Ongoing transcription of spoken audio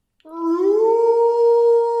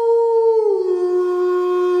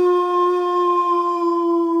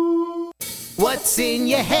what's in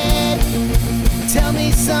your head. Tell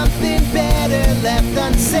me something better left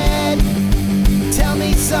unsaid. Tell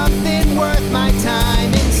me something worth my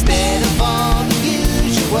time instead of all the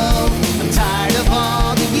usual. I'm tired of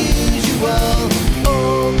all the usual.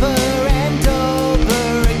 Over and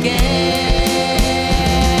over again.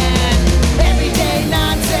 Everyday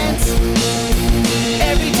nonsense.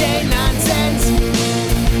 Everyday nonsense.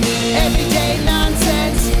 Everyday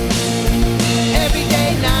nonsense.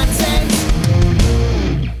 Everyday nonsense.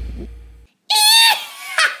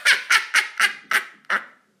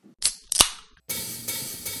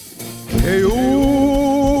 Hey, okie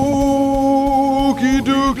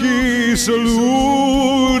dokie,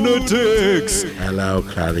 Spooooktacular. Hello,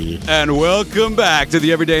 Cuddy. And welcome back to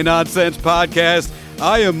the Everyday Nonsense Podcast.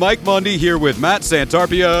 I am Mike Mundy here with Matt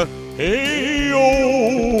Santarpia. Hey-o!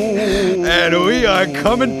 And we are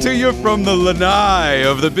coming to you from the lanai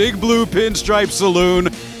of the Big Blue Pinstripe Saloon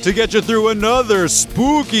to get you through another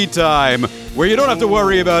spooky time where you don't have to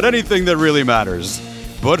worry about anything that really matters.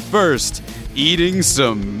 But first, eating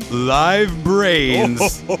some live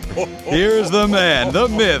brains. Here's the man, the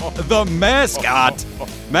myth, the mascot,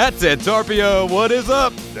 Matt Santarpia. What is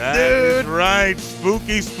up, That's right.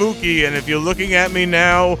 Spooky. And if you're looking at me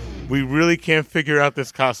now, we really can't figure out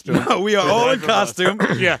this costume. No, we are all in costume.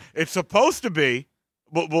 Yeah, it's supposed to be.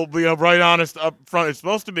 We'll be right honest up front. It's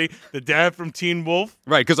supposed to be the dad from Teen Wolf.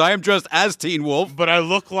 Right, because I am dressed as Teen Wolf. But I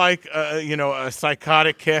look like, a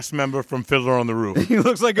psychotic cast member from Fiddler on the Roof. He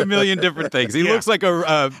looks like a million different things. He looks like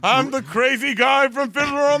a... I'm the crazy guy from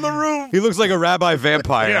Fiddler on the Roof. He looks like a rabbi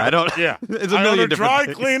vampire. Yeah, I don't... Yeah. It's a million different dry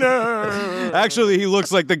things. cleaner. Actually, he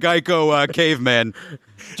looks like the Geico caveman.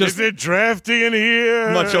 Is it drafty in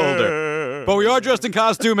here? Much older. But we are dressed in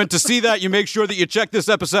costume, and to see that, you make sure that you check this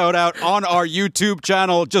episode out on our YouTube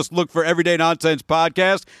channel. Just look for Everyday Nonsense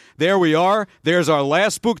Podcast. There we are. There's our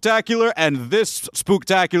last Spooktacular and this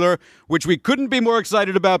Spooktacular, which we couldn't be more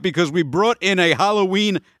excited about because we brought in a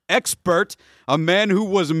Halloween expert, a man who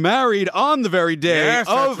was married on the very day of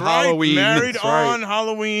that's right. Halloween. Married That's on right.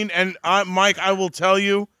 Halloween. And Mike, I will tell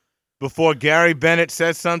you, before Gary Bennett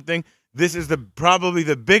says something, this is probably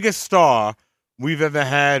the biggest star we've ever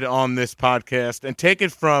had on this podcast. And take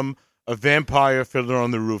it from a vampire Fiddler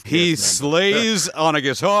on the Roof. He slays on a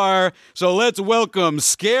guitar. So let's welcome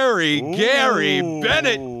Scary Gary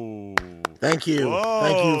Bennett. Thank you. Whoa,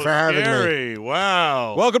 Thank you for having Gary. me.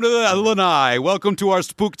 Wow. Welcome to the lanai. Welcome to our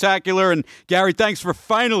Spooktacular. And Gary, thanks for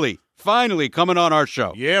finally coming on our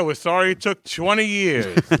show. Yeah, we're sorry it took 20 years.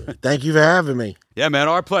 Thank you for having me. Yeah, man,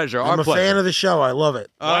 our pleasure. I'm a fan of the show. I love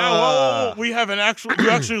it. Wow, we have you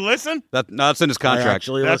actually listen? That's in his I contract.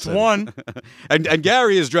 actually That's listen. one. And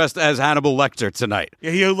Gary is dressed as Hannibal Lecter tonight.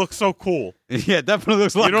 Yeah, he looks so cool. Yeah, it definitely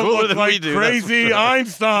looks a lot You don't cooler look than like we do. crazy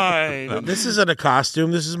Einstein. This isn't a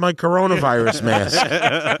costume. This is my coronavirus mask.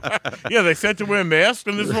 Yeah, they said to wear masks,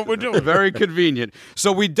 and this is what we're doing. Very convenient.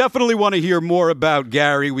 So we definitely want to hear more about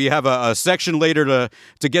Gary. We have a section later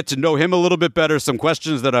to get to know him a little bit better, some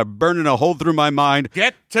questions that are burning a hole through my mind.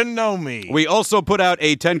 Get to know me. We also put out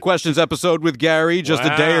a 10 questions episode with Gary just a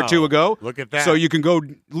day or two ago. Look at that. So you can go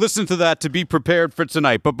listen to that to be prepared for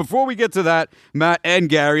tonight. But before we get to that, Matt and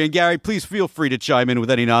Gary, please feel free to chime in with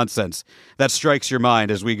any nonsense that strikes your mind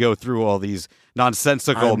as we go through all these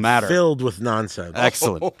nonsensical I'm matter. filled with nonsense.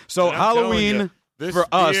 Excellent. So And I'm telling Halloween you, this for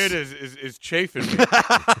us. beard is chafing me.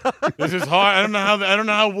 This is hard. I don't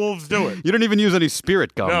know how wolves do it. You don't even use any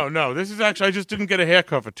spirit gum. No. This is actually. I just didn't get a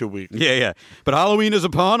haircut for 2 weeks. Yeah. But Halloween is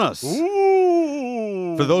upon us.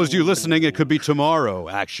 Ooh. For those of you listening, it could be tomorrow,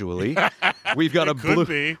 actually. We've got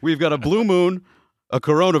We've got a blue moon, a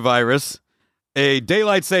coronavirus, a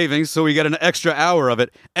daylight savings, so we get an extra hour of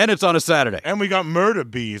it, and it's on a Saturday. And we got murder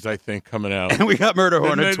bees, I think, coming out. And we got murder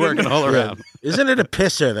hornets working all around. Isn't it a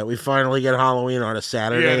pisser that we finally get Halloween on a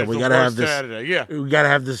Saturday? Yeah, and it's we the gotta worst have this. Saturday. Yeah. We gotta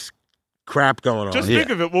have this crap going on. Just think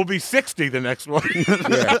of it. We'll be 60 the next one.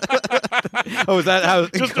 Yeah. Oh, is that how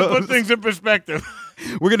it Just to goes? put things in perspective.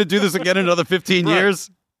 We're going to do this again in another 15 Right. years?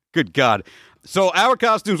 Good God. So our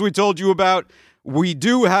costumes we told you about, we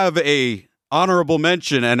do have a honorable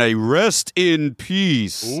mention and a rest in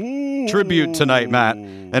peace tribute tonight, Matt.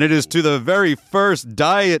 And it is to the very first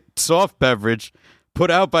diet soft beverage put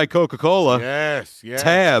out by Coca-Cola. Yes.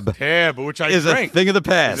 Tab. Tab, which I Is drink. a thing of the It's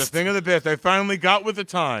past. a thing of the past. I finally got with the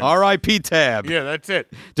times. R.I.P. Tab. Yeah, that's it.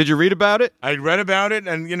 Did you read about it? I read about it,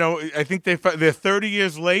 and, I think they're 30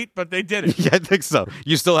 years late, but they did it. Yeah, I think so.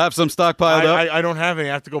 You still have some stockpiled up? I don't have any.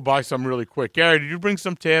 I have to go buy some really quick. Gary, did you bring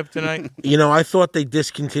some Tab tonight? I thought they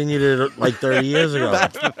discontinued it like 30 years ago.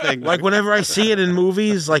 That's the thing. Like whenever I see it in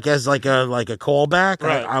movies, like as like a callback,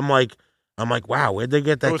 Right. I'm like, I'm like, wow, where'd they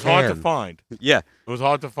get that It was can? hard to find. Yeah. It was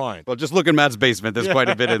hard to find. Well, just look in Matt's basement. There's quite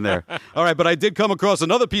a bit in there. All right, but I did come across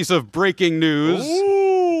another piece of breaking news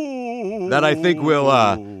that I think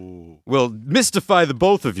will mystify the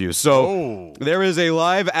both of you. So there is a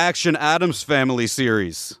live-action Addams Family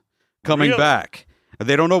series coming back.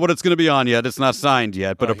 They don't know what it's going to be on yet. It's not signed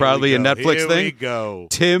yet, but probably a Netflix thing. Here we go.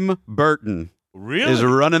 Tim Burton is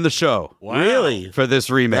running the show. Wow. Really? For this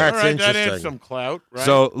remake. That's All right, interesting. that adds some clout, right?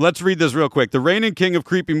 So let's read this real quick. The reigning king of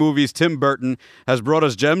creepy movies, Tim Burton, has brought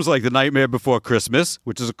us gems like The Nightmare Before Christmas,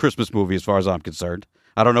 which is a Christmas movie as far as I'm concerned.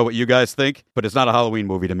 I don't know what you guys think, but it's not a Halloween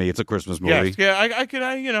movie to me. It's a Christmas movie. Yes, yeah, I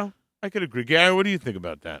could agree. Gary, what do you think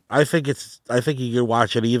about that? I think you could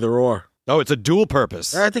watch it either or. Oh, it's a dual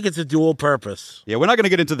purpose. I think it's a dual purpose. Yeah, we're not going to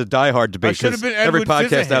get into the Die Hard debate because every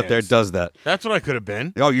podcast out there does that. That's what I could have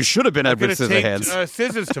been. Oh, you should have been Edward Scissorhands.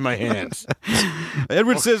 Scissors to my hands.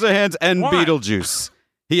 Edward Scissorhands and Why? Beetlejuice.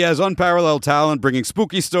 He has unparalleled talent bringing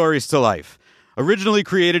spooky stories to life. Originally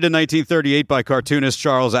created in 1938 by cartoonist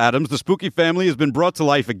Charles Addams, the Spooky Family has been brought to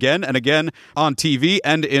life again and again on TV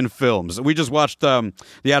and in films. We just watched The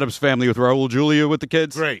Addams Family with Raul Julia with the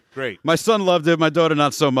kids. Great. My son loved it. My daughter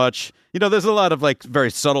not so much. You know, there's a lot of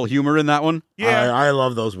very subtle humor in that one. Yeah, I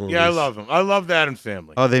love those movies. yeah, I love them. I love the Addams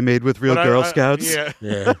Family. Are they made with real But Girl Scouts?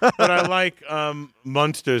 Yeah. But I like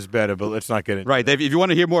Munsters better. But let's not get into Right. If you want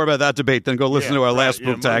to hear more about that debate, then go listen to our last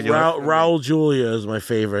Spooktacular. Raul Julia is my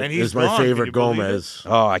favorite. And he's is my gone. Can favorite you believe Gomez.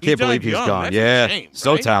 Oh, I can't died believe he's young. gone. That's a Yeah, shame,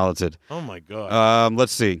 so right? talented. Oh my God.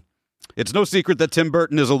 Let's see. It's no secret that Tim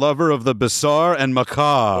Burton is a lover of the bizarre and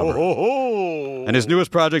macabre. And his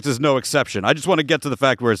newest project is no exception. I just want to get to the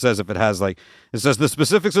fact where it says it says the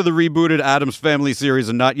specifics of the rebooted Addams Family series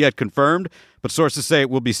are not yet confirmed, but sources say it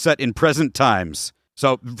will be set in present times.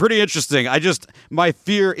 So pretty interesting. My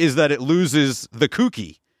fear is that it loses the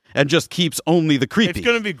kooky and just keeps only the creepy. It's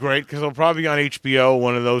going to be great because it'll probably be on HBO,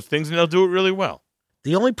 one of those things, and they'll do it really well.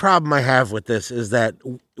 The only problem I have with this is that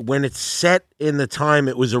when it's set in the time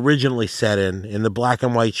it was originally set in the black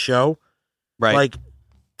and white show, Right. like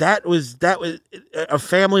that was a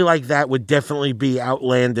family like that would definitely be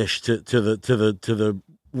outlandish to the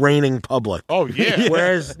reigning public. Oh, yeah.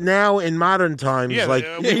 Whereas now in modern times, Yeah, like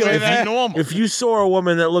we play that normal. if you saw a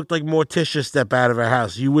woman that looked like Morticia step out of her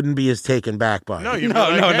house, you wouldn't be as taken back by No, it. you'd be No,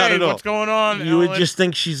 like, no, hey, not at all. what's going on? You would Ellen? just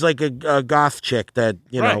think she's like a goth chick that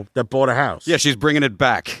Right. that bought a house. Yeah, she's bringing it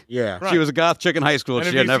back. Yeah. Right. She was a goth chick in high school. And And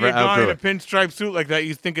if she had you never see a guy in outgrew a it. pinstripe suit like that,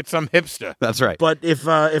 you think it's some hipster. That's right. But if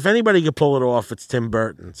anybody could pull it off, it's Tim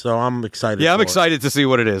Burton. So I'm excited. Yeah, I'm for it. excited to see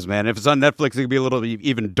what it is, man. If it's on Netflix, it could be a little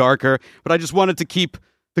even darker. But I just wanted to keep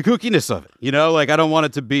the kookiness of it. You know, I don't want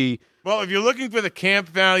it to be... Well, if you're looking for the camp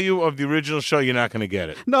value of the original show, you're not going to get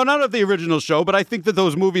it. No, not of the original show, but I think that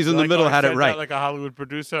those movies in the middle had it right. Like a Hollywood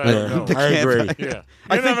producer? I Yeah, don't know. I agree. Yeah.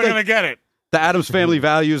 I You're think never going to get it. The Addams Family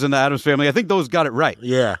values and the Addams Family, I think those got it right.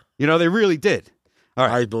 Yeah, You know, they really did. All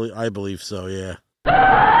right. I believe so. Yeah.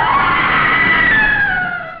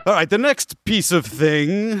 All right, the next piece of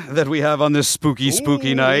thing that we have on this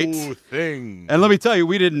spooky night. Ooh, thing. And let me tell you,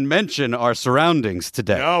 we didn't mention our surroundings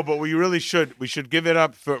today. No, but we really should. We should give it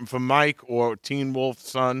up for Mike or Teen Wolf's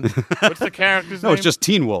son. What's the character's name? No, it's just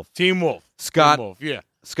Teen Wolf. Teen Wolf. Scott. Teen Wolf, yeah.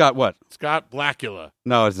 Scott what? Scott Blackula.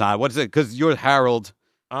 No, it's not. What is it? Because you're Harold.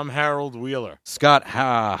 I'm Harold Wheeler. Scott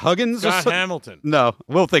Huggins? or Scott something? Hamilton. No,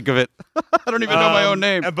 we'll think of it. I don't even know my own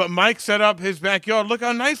name. But Mike set up his backyard. Look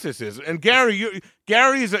how nice this is. And Gary,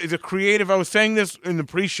 Gary is a creative. I was saying this in the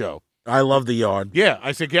pre-show. I love the yard. Yeah,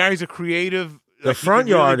 I said Gary's a creative. The front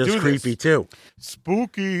yard is creepy too.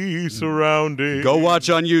 Spooky surroundings. Go watch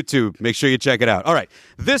on YouTube. Make sure you check it out. All right.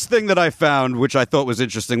 This thing that I found, which I thought was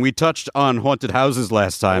interesting, we touched on haunted houses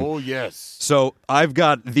last time. Oh, yes. So I've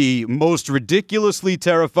got the most ridiculously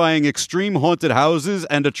terrifying extreme haunted houses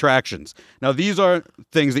and attractions. Now, these are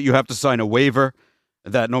things that you have to sign a waiver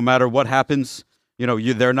that no matter what happens, you know,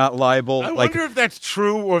 they're not liable. I wonder if that's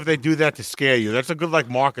true or if they do that to scare you. That's a good,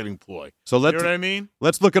 marketing ploy. So You know what I mean?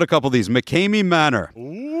 let's look at a couple of these. McCamey Manor.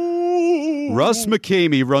 Ooh. Russ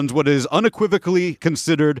McCamey runs what is unequivocally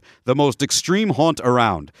considered the most extreme haunt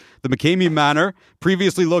around. The McCamey Manor,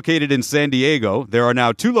 previously located in San Diego, there are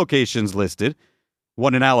now 2 locations listed,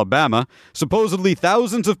 one in Alabama. Supposedly,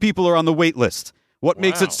 thousands of people are on the wait list. What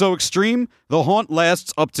makes it so extreme? The haunt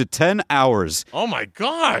lasts up to 10 hours. Oh, my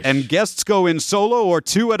gosh. And guests go in solo or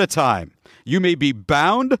 2 at a time. You may be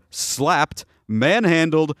bound, slapped,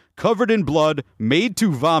 manhandled, covered in blood, made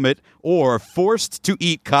to vomit, or forced to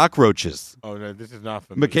eat cockroaches. Oh, no, this is not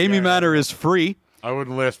for me. McCamey Yeah, Manor is free. I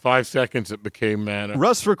wouldn't last 5 seconds at McCamey Manor.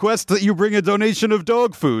 Russ requests that you bring a donation of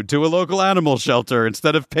dog food to a local animal shelter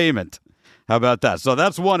instead of payment. How about that? So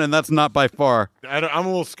that's one, and that's not by far. I'm a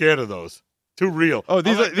little scared of those. Too real. Oh,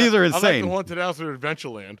 these are I like insane. the haunted house at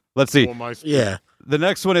Adventureland. Let's see. On my speed. Yeah. The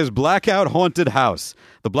next one is Blackout Haunted House.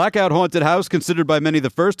 The Blackout Haunted House, considered by many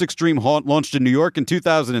the first extreme haunt, launched in New York in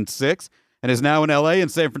 2006 and is now in L.A.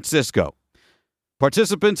 and San Francisco.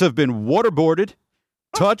 Participants have been waterboarded,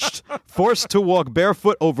 touched, forced to walk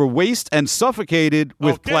barefoot over waste, and suffocated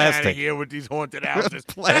with Get out of plastic. here with these haunted houses.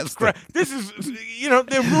 Plastic. That's this is,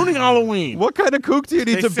 they're ruining Halloween. What kind of kook do you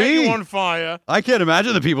need They to set be? you on fire. I can't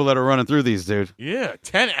imagine the people that are running through these, dude. Yeah,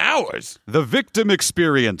 10 hours. The Victim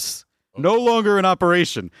Experience. No longer in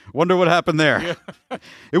operation. Wonder what happened there. Yeah.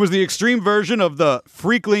 It was the extreme version of the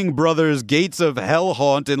Freakling Brothers Gates of Hell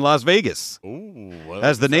haunt in Las Vegas. Ooh, well,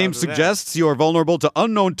 As the name sound of that. suggests, you are vulnerable to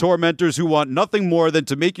unknown tormentors who want nothing more than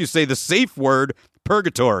to make you say the safe word,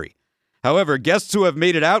 purgatory. However, guests who have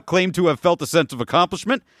made it out claim to have felt a sense of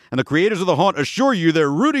accomplishment, and the creators of the haunt assure you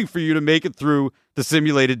they're rooting for you to make it through the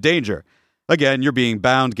simulated danger. Again, you're being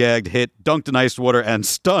bound, gagged, hit, dunked in ice water, and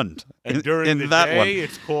stunned. And during in the that day, one.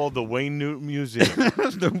 it's called the Wayne Newton Museum.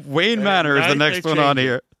 The Wayne Manor is the night next they one on change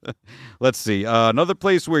here. Let's see. Another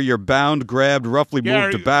place where you're bound, grabbed, roughly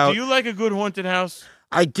Gary, moved about. do you like a good haunted house?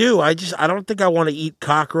 I do. I don't think I want to eat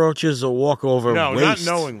cockroaches or walk over No, waste.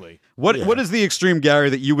 not knowingly. What Yeah. What is the extreme, Gary,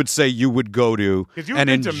 that you would say you would go to 'Cause you've and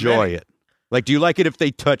been to enjoy many. it? Like, do you like it if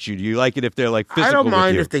they touch you? Do you like it if they're like physical I don't with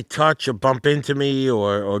mind you? if they touch or bump into me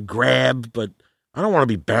or grab, but I don't want to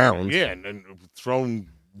be bound. Yeah, and throwing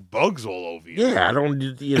bugs all over you. Yeah, I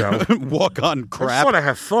don't, Walk on I just crap. want to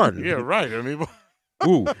have fun. Yeah, right. I mean,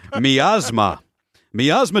 Ooh, miasma.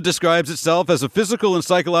 Miasma describes itself as a physical and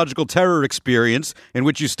psychological terror experience in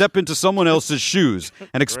which you step into someone else's shoes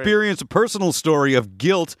and experience a personal story of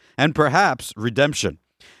guilt and perhaps redemption.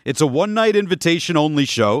 It's a one-night invitation-only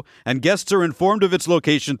show, and guests are informed of its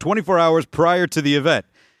location 24 hours prior to the event.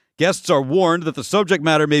 Guests are warned that the subject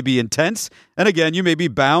matter may be intense, and again, you may be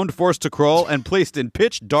bound, forced to crawl, and placed in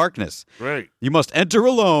pitch darkness. great. You must enter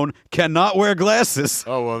alone, cannot wear glasses,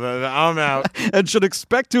 Oh, well, then I'm out. and should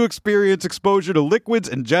expect to experience exposure to liquids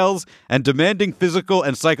and gels and demanding physical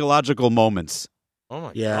and psychological moments. Oh,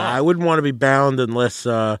 my Yeah, God. I wouldn't want to be bound unless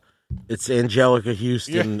it's Angelica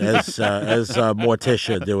Houston as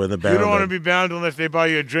Morticia doing the bounding. You don't want to be bound unless they buy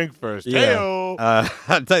you a drink first. Yeah. Heyo.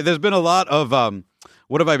 I'll tell you, there's been a lot of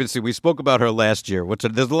what have I been seeing? We spoke about her last year.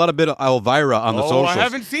 There's a lot of bit of Elvira on the socials. I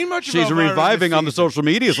haven't seen much of She's Elvira reviving this on the season. social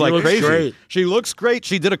medias She like looks crazy. great. She looks great.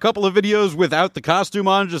 She did a couple of videos without the costume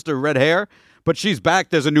on, just her red hair. But she's back.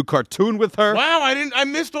 There's a new cartoon with her. Wow, I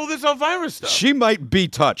missed all this Elvira stuff. She might be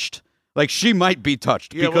touched. Like, she might be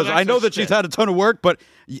touched. Yeah, well, because I that's know a that she's step. had a ton of work, but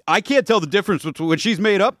I can't tell the difference between when she's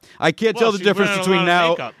made up. I can't Well, tell the she's difference wearing a between lot of now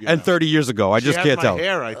makeup, you and know. 30 years ago. I She just has can't my tell.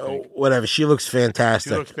 hair, I think. Whatever. She looks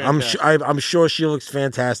fantastic. She looks fantastic. I'm sure she looks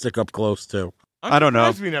fantastic up close too. I'm I don't know.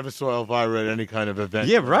 surprised we never saw Elvira at any kind of event.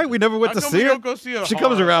 Yeah, right. We never went How to come see we her. don't go see a She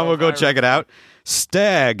comes horror around. We'll go Elvira? check it out.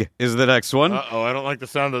 Stag is the next one. Uh-oh, I don't like the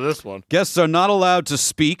sound of this one. Guests are not allowed to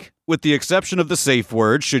speak, with the exception of the safe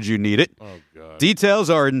word, should you need it. Oh, God. Details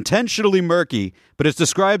are intentionally murky, but it's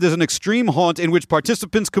described as an extreme haunt in which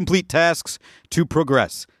participants complete tasks to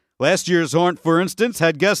progress. Last year's haunt, for instance,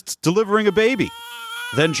 had guests delivering a baby,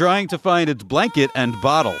 then trying to find its blanket and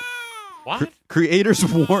bottle. What? Creators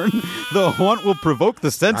warn the haunt will provoke the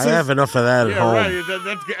I senses. have enough of that at Yeah, home. right.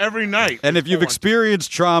 That's every night. And if you've Haunt.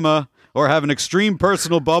 experienced trauma or have an extreme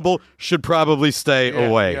personal bubble, should probably stay Yeah,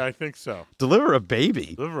 away. Yeah, I think so. Deliver a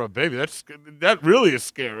baby. Deliver a baby. That really is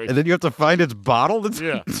scary. And then you have to find its bottle?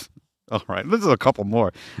 Yeah. All right, this is a couple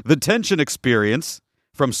more. The Tension Experience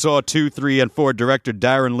from Saw 2, 3, and 4 director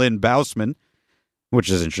Darren Lynn Bousman, which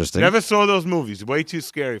is interesting. Never saw those movies. Way too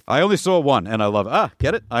scary. I only saw one, and I love it.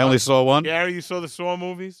 Get it? I only saw one. Gary, you saw the Saw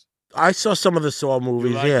movies? I saw some of the Saw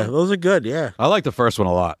movies. like Yeah, them? those are good. Yeah. I like the first one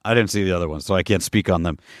a lot. I didn't see the other one, so I can't speak on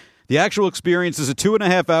them. The actual experience is a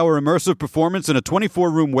 2.5-hour immersive performance in a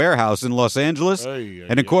 24-room warehouse in Los Angeles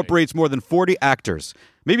and incorporates more than 40 actors.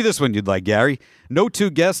 Maybe this one you'd like, Gary. No two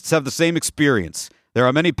guests have the same experience. There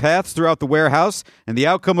are many paths throughout the warehouse, and the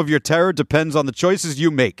outcome of your terror depends on the choices you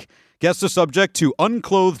make. Guests are subject to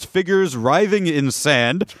unclothed figures writhing in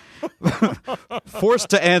sand, forced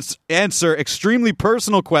to answer extremely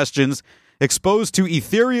personal questions, exposed to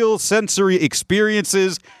ethereal sensory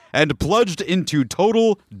experiences, and plunged into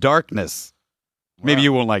total darkness. Maybe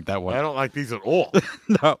you won't like that I one. don't like these at all.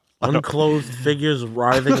 No. Unclothed figures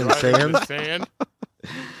writhing in Right in sand. the sand.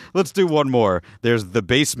 Let's do one more. There's the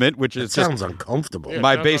basement, which It is just sounds uncomfortable. Yeah,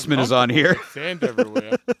 my it sounds basement is on here. Sand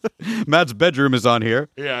everywhere. Matt's bedroom is on here.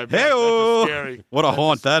 Yeah, I bet. Hey-o. That's scary. What a That's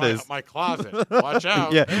haunt that my, is. My closet. Watch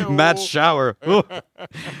out. Yeah, Hey-o. Matt's shower. Ooh.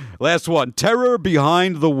 Last one. Terror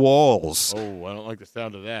behind the walls. Oh, I don't like the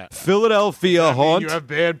sound of that. Philadelphia I mean, haunt. you have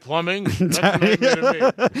bad plumbing? That's a nightmare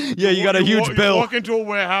to me. Yeah, you got a huge bill. You walk into a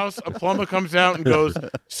warehouse, a plumber comes out and goes,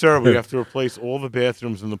 "Sir, we have to replace all the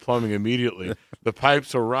bathrooms and the plumbing immediately. The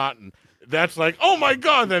pipes are rotten." That's like, oh my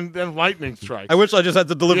God! Then lightning strikes. I wish I just had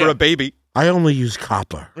to deliver a baby. I only use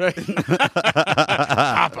copper. Right.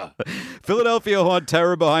 Papa. Philadelphia haunt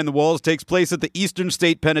terror behind the walls takes place at the Eastern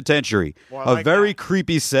State Penitentiary, Well, I a like very that.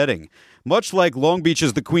 creepy setting. Much like Long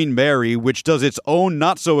Beach's The Queen Mary, which does its own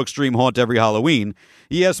not-so-extreme haunt every Halloween,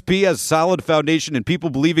 ESP has solid foundation in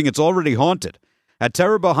people believing it's already haunted. At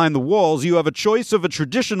Terror Behind the Walls, you have a choice of a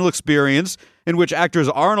traditional experience in which actors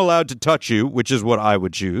aren't allowed to touch you, which is what I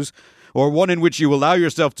would choose, or one in which you allow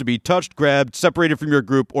yourself to be touched, grabbed, separated from your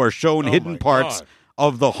group, or shown hidden my parts God.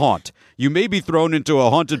 of the haunt. You may be thrown into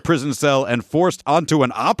a haunted prison cell and forced onto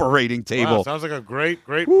an operating table. Wow, sounds like a great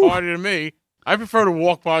party to me. I prefer to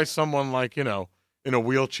walk by someone like, in a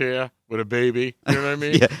wheelchair with a baby. You know what I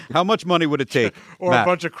mean? Yeah. How much money would it take, Or Matt, a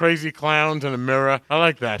bunch of crazy clowns in a mirror. I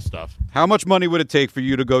like that stuff. how much money would it take for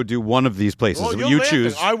you to go do one of these places? Well, you're you laughing.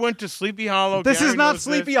 choose. I went to Sleepy Hollow. This Gary is not knows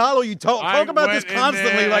Sleepy this. Hollow. You talk I about this went in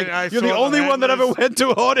constantly there like and I you're the saw only the one that ever headless went to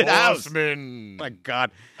a haunted house. Horseman. My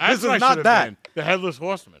God. That's This what I is not should have that. been. The Headless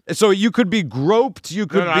Horseman. So you could be groped. You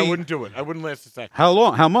could No, be. I wouldn't do it. I wouldn't last a second. How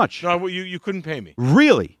long? How much? No, you couldn't pay me.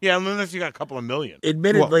 Really? Yeah, unless you got a couple of million.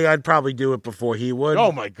 Admittedly, I'd probably do it before he would.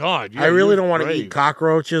 Oh, my God. I really you're don't want to brave. eat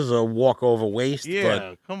cockroaches or walk over waste.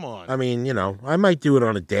 Yeah, come on. But I mean, I might do it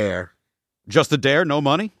on a dare. Just a dare? No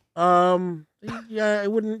money? Yeah,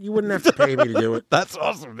 you wouldn't have to pay me to do it. That's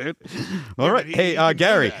awesome, dude. All Yeah, right. but he Hey, can do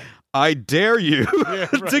Gary, that. I dare you Yeah,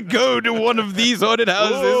 right. to go to one of these haunted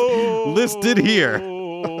houses listed here.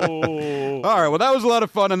 Oh. All right. Well, that was a lot of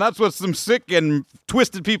fun, and that's what some sick and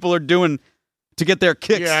twisted people are doing to get their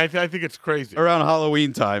kicks Yeah, I think it's crazy. around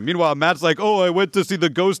Halloween time. Meanwhile, Matt's like, "Oh, I went to see the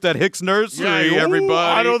ghost at Hicks Nursery." Yeah,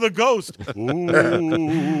 Everybody, I know the ghost.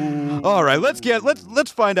 Ooh. All right,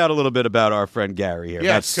 let's find out a little bit about our friend Gary here.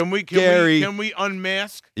 Yes, That's can we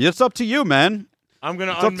unmask? It's up to you, man. I'm going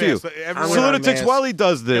It's to up to you. unmask. Everyone, gonna Salunatics, unmask. while he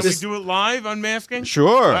does can we this, do it live, unmasking?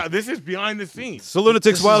 sure. Wow, this is behind the scenes.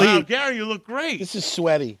 Salunatics, Wow, while Gary, you look great. This is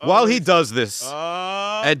sweaty. he does this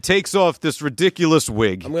and takes off this ridiculous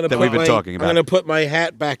wig I'm gonna that put we've been my, talking I'm about. gonna put my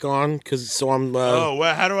hat back on so I'm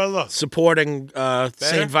well, how do I look? supporting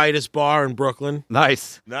St. Vitus Bar in Brooklyn.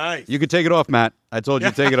 Nice. Nice. You can take it off, Matt. I told you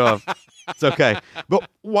to take it off. It's okay. But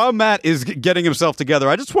while Matt is getting himself together,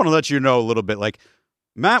 I just want to let you know a little bit. Like,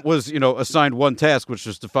 Matt was, assigned one task, which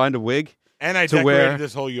was to find a wig And I to decorated wear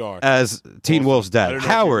this whole yard. as Teen Awesome. Wolf's I dad. don't know if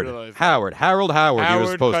you Harold realize that. Howard, he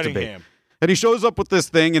was supposed to Cunningham. be. And he shows up with this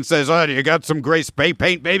thing and says, "Oh, you got some gray spray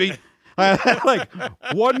paint, baby?" I had like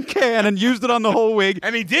one can and used it on the whole wig.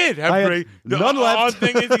 And he did have I had great. The none left. odd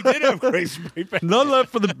thing is he did have great spray paint. None left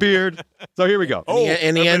for the beard. So here we go. Oh,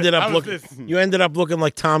 And he but ended up how was looking. this? You ended up looking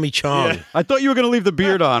like Tommy Chong. Yeah. I thought you were going to leave the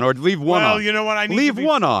beard on or leave one Well, on. you know what? I need Leave to be,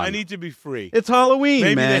 one on. I need to be free. It's Halloween,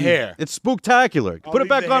 Maybe the man. hair. It's spooktacular. I'll Put it leave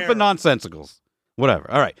back the on for hair. nonsensicals.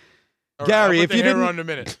 Whatever. All right. All right, Gary, I'll if put you the hair didn't on in a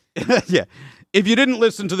minute. yeah. If you didn't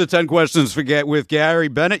listen to the 10 questions with Gary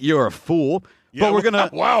Bennett, you're a fool. Yeah, But we're going to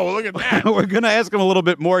wow, look at that. we're going to ask him a little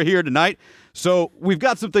bit more here tonight. So we've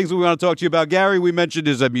got some things we want to talk to you about. Gary, we mentioned,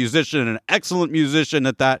 is a musician, an excellent musician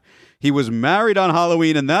at that. He was married on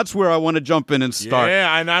Halloween, and that's where I want to jump in and start.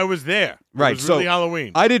 Yeah, and I was there. Right, It was so really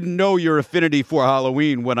Halloween. I didn't know your affinity for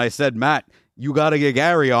Halloween when I said, Matt, you got to get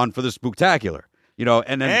Gary on for the Spooktacular.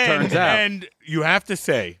 And then it turns out. And you have to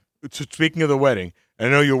say, speaking of the wedding, I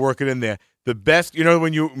know you're working in there, the best,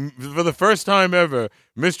 when you, for the first time ever,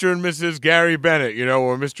 Mr. and Mrs. Gary Bennett,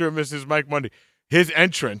 or Mr. and Mrs. Mike Mundy, his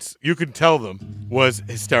entrance, you could tell them, was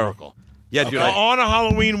hysterical. Yeah, dude. On a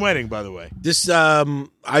Halloween wedding, by the way. This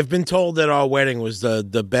I've been told that our wedding was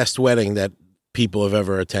the best wedding that people have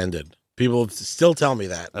ever attended. People still tell me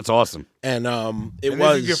that, That's awesome. and it And this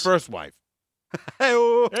was is your first wife.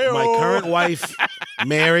 Hey-oh. my current wife,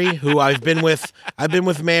 Mary, who I've been with. I've been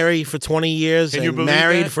with Mary for 20 years Can you and believe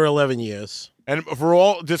married that? for 11 years. And for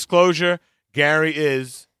all disclosure, Gary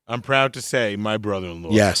is, I'm proud to say, my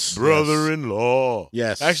brother-in-law. Yes. Brother-in-law.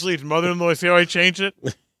 Yes. Actually, it's mother-in-law. See how I changed it?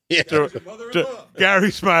 Yeah.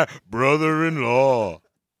 Gary's my brother-in-law.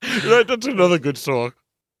 Right, that's another good song.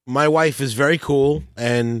 My wife is very cool,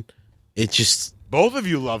 and it just Both of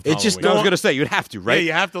you loved Halloween. just I was going to say, you'd have to, right? Yeah,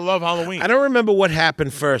 you have to love Halloween. I don't remember what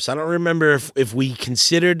happened first. I don't remember if we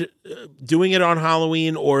considered doing it on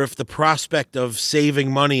Halloween or if the prospect of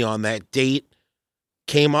saving money on that date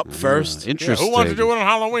came up first. Interesting. Who wants to do it on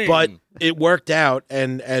Halloween? But it worked out,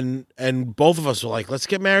 and both of us were like, let's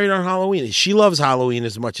get married on Halloween. She loves Halloween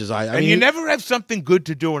as much as I. And you never have something good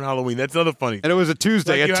to do on Halloween. That's another funny thing. And it was a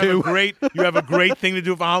Tuesday at 2. You have a great thing to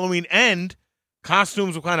do for Halloween, and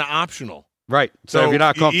costumes were kind of optional. Right. So if you're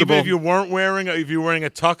not comfortable. Even if you weren't wearing, if you're wearing a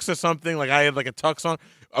tux or something, like I had like a tux on,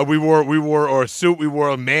 we wore or a suit, we wore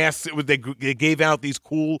a mask. They gave out these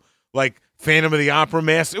cool like Phantom of the Opera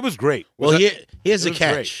masks. It was great. Here's the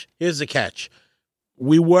catch. Great. Here's the catch.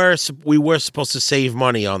 We were supposed to save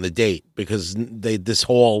money on the date because this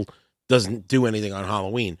hall doesn't do anything on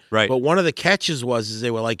Halloween. Right. But one of the catches is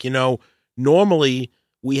they were like, normally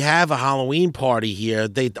we have a Halloween party here.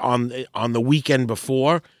 They on the weekend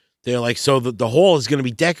before. They're like, so the hall is going to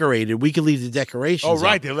be decorated. We could leave the decorations. Oh,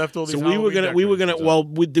 right. up. They left all these. So we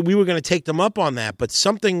were gonna take them up on that, but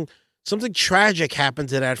something tragic happened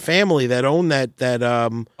to that family that owned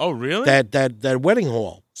that. Oh, really? That wedding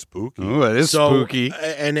hall. Spooky. Ooh, it is spooky.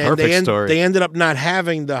 And Perfect story. they ended up not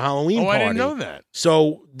having the Halloween party. I didn't know that.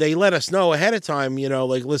 So they let us know ahead of time.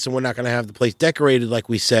 Like, listen, we're not going to have the place decorated like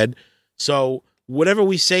we said. So whatever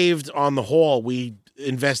we saved on the hall, we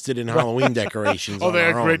invested in Halloween decorations. Oh, they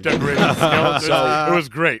had great decorations. So it was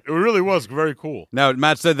great. It really was very cool. Now,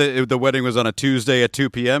 Matt said that the wedding was on a Tuesday at 2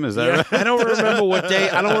 p.m. Is that right? I don't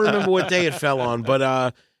remember what day it fell on,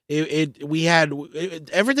 but we had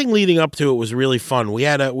everything leading up to it was really fun.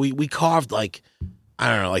 We carved like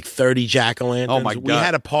 30 jack-o'-lanterns. Oh my God. We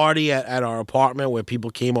had a party at our apartment where people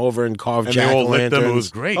came over and carved And jack-o'-lanterns. they all lit them. It was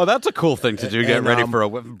great. Oh, that's a cool thing to do. Get ready for a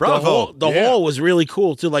bravo. The hall was really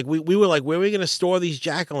cool too. Like we were like, where are we going to store these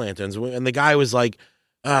jack-o'-lanterns? And the guy was like,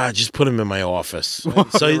 just put them in my office.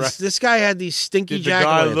 So this guy had these stinky Did the guy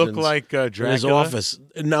jack-o'-lanterns look like Dracula? in his office.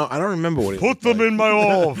 No, I don't remember what he Put looked them like. in my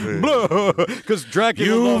office. Because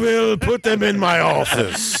Dracula. You will put them in my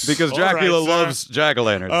office. Because All Dracula right, sir. loves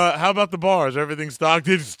jack-o'-lanterns. How about the bars? Everything stocked?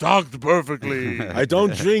 It's stocked perfectly. I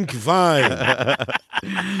don't drink wine.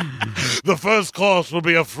 The first course will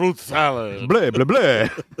be a fruit salad. Blah, blah, blah.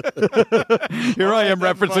 Here I am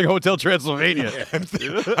referencing Hotel Transylvania.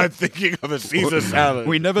 I'm thinking of a Caesar salad.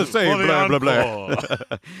 We never say For the blah, blah, blah.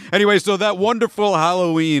 encore. Anyway, so that wonderful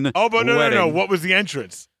Halloween Oh, but no. wedding. What was the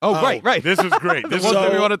entrance? Oh, right. This was great. This was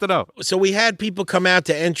what we wanted to know. So we had people come out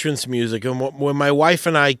to entrance music, and when my wife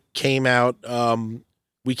and I came out,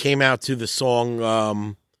 we came out to the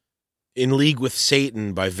song "In League with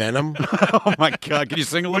Satan" by Venom. Oh my God! Can you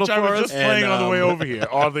sing a little Which I for was us? just playing on the way over here.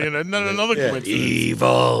 Oddly, another coincidence.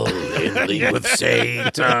 Evil in league with Satan.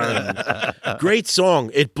 Great song.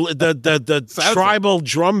 The tribal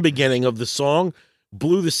drum beginning of the song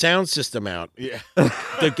blew the sound system out. Yeah.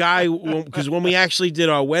 The guy, because when we actually did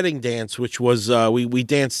our wedding dance, which was we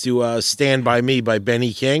danced to "Stand by Me" by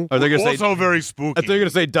Benny King. Are they going to say? Also very I spooky. thought you were going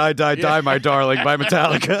to say "Die, Die, Die, My Darling" by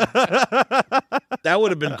Metallica. That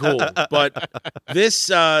would have been cool, but this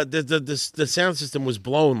the sound system was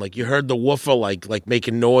blown. Like you heard the woofer like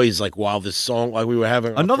making noise like while this song like we were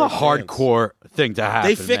having our Another first dance. hardcore thing to happen.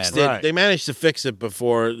 They fixed it. Right. They managed to fix it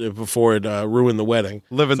before it ruined the wedding.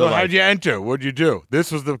 Living So the life. how'd you enter? What'd you do?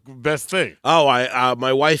 This was the best thing. Oh,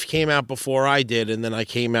 my wife came out before I did, and then I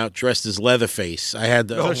came out dressed as Leatherface. I had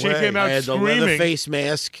the So she came out I had the screaming. Leatherface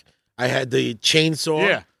mask. I had the chainsaw.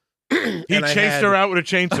 Yeah. He And I chased had- her out with a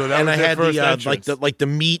chainsaw. That and was I their had first the entrance. like the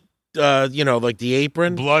meat, like the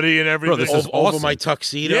apron bloody and everything. Bro, this is over awesome. my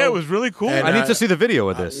tuxedo. Yeah, it was really cool. And, I need to see the video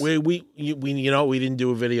of this. We didn't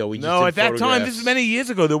do a video. We just No, did at that time, photographs. this is many years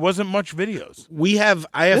ago, there wasn't much videos. I have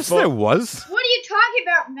Yes, there was. What are you talking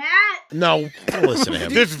about, Matt? No, don't listen to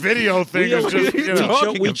him. This video thing is just, you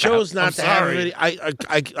know, we chose not I'm to have a sorry. video.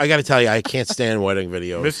 I got to tell you, I can't stand wedding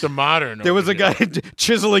videos. Mr. Modern. There was over a guy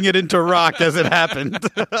chiseling it into rock as it happened.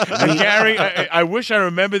 here. And Gary, I wish I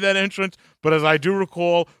remember that entrance, but as I do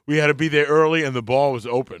recall, we had to be there early and the bar was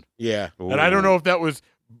open. Yeah. And I don't know if that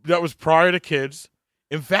was prior to kids.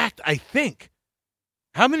 In fact, I think,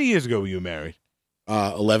 how many years ago were you married?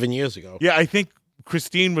 11 years ago. Yeah, I think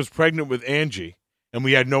Christine was pregnant with Angie, and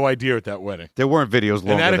we had no idea at that wedding. There weren't videos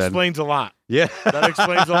longer And that then. explains a lot. Yeah. That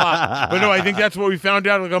explains a lot. But no, I think that's what we found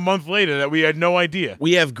out like a month later, that we had no idea.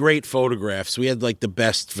 We have great photographs. We had like the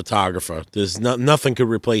best photographer. There's nothing could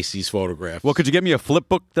replace these photographs. Well, could you get me a flip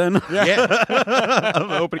book then? yeah. Of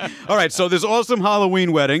the opening. All right, so this awesome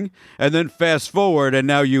Halloween wedding, and then fast forward, and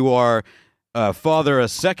now you are father a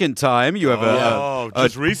second time. You have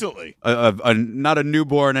just recently. Not a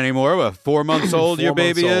newborn anymore. 4 months old. 4 your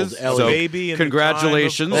baby months is. old, So baby.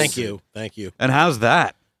 congratulations. Thank you. And how's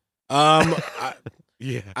that?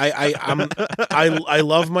 Yeah. I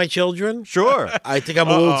love my children. Sure. I think I'm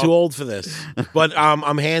a little too old for this, but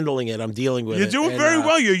I'm handling it. I'm dealing with You're it. doing very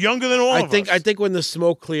well. You're younger than all of us. I think when the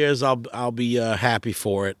smoke clears, I'll be happy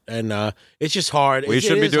for it. And it's just hard. We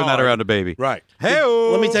shouldn't be doing that around a baby. Right. Hey,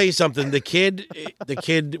 Let me tell you something. The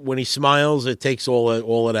kid, when he smiles, it takes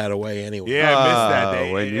all of that away anyway. Yeah, I missed that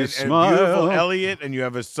day. When you and smile. beautiful Elliot, and you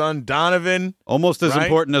have a son, Donovan. Almost as Right?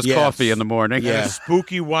 important as Yes. coffee in the morning. Yeah. And a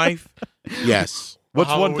spooky wife. Yes. What's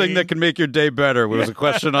one Halloween. thing that can make your day better? It was a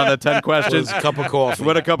question on the 10 questions. A cup of coffee.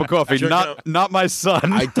 What a cup of coffee. Sure, Not my son.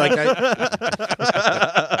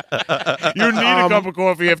 You need a cup of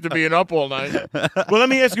coffee after being up all night. Well, let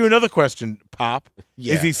me ask you another question, Pop.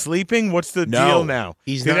 Yeah. Is he sleeping? What's the No, deal now?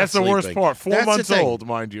 he's See, not that's the worst sleeping. part. 4 That's the months thing. old,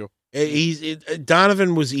 mind you.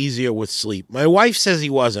 Donovan was easier with sleep. My wife says he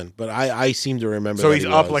wasn't, but I seem to remember. So that he's he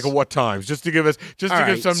up was. like at what times? Just to give us, All right,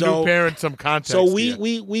 give some so- new parents some context. So here.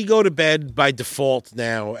 we go to bed by default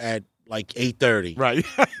now at like 8:30, right.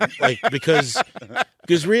 like because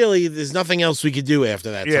really there's nothing else we could do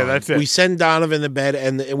after that. Yeah, time. that's it. We send Donovan to bed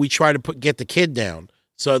and we try to get the kid down,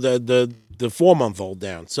 so the 4-month-old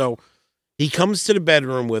down. So he comes to the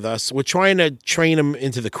bedroom with us. We're trying to train him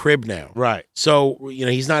into the crib now. Right. So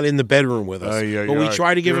he's not in the bedroom with us. But we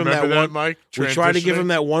try to give him that one. Mike? We try to give him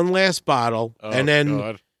that one last bottle, Oh, and then.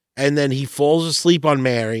 God. And then he falls asleep on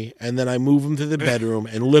Mary, and then I move him to the bedroom,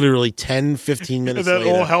 and literally 10, 15 minutes And then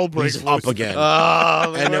later, all hell breaks he's loose. up again.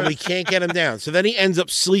 Oh, And then we can't get him down. So then he ends up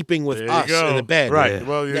sleeping with There you us go. in the bed. Right. Yeah.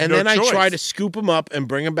 Well, And then I try to scoop him up and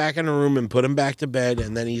bring him back in the room and put him back to bed,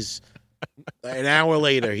 and then he's an hour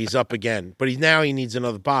later he's up again. But he needs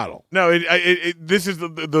another bottle. No, this is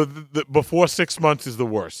the before 6 months is the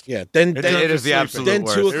worst. Yeah. Then In terms It of is the sleeping. absolute then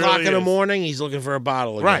worst. 2 It o'clock really in the is. morning he's looking for a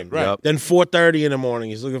bottle again. Right, right. Yep. Then 4:30 in the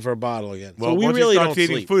morning he's looking for a bottle again. Well, so we once really he starts don't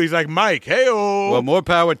eating sleep. food, he's like, Mike, hey-oh. Well, more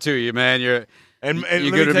power to you, man. and you're let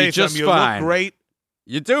me gonna tell be you just something. You fine. look great.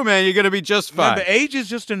 You do, man. You're going to be just fine. Remember, age is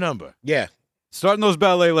just a number. Yeah. Starting those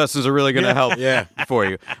ballet lessons are really going to help Yeah. for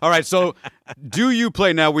you. All right, so do you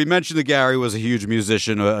play now? We mentioned that Gary was a huge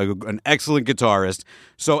musician, an excellent guitarist.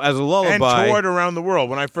 So as a lullaby, And toured around the world.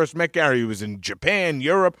 When I first met Gary, he was in Japan,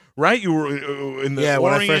 Europe, right? You were in the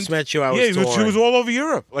When I Orient. first met you, I was Yeah, he touring. was all over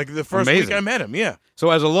Europe. Like the first week Amazing. I met him, yeah. so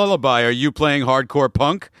as a lullaby, are you playing hardcore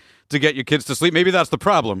punk to get your kids to sleep? Maybe that's the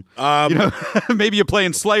problem. Maybe you're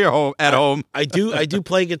playing Slayer at home. I do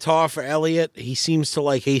play guitar for Elliot. He seems to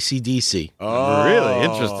like AC/DC. Oh, Really?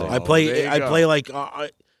 Interesting. I play there you go. play like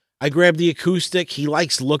I grab the acoustic. He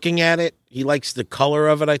likes looking at it. He likes the color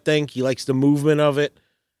of it, I think. He likes the movement of it.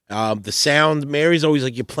 The sound. Mary's always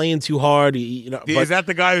like, you're playing too hard. Is But that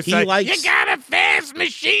the guy who's he like, likes- you got a fast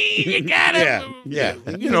machine, you got Yeah.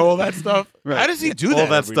 You know, all that stuff. Right. How does he do All that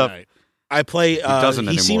that every stuff. night? I play. doesn't he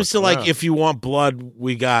anymore. seems to like, Wow. if you want blood,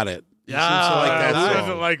 we got it. He seems to like that Who song.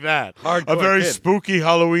 doesn't like that? Hardcore A very kid. spooky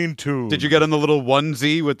Halloween tune. Did you get in the little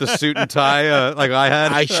onesie with the suit and tie like I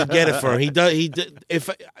had? I should get it for him. He does. If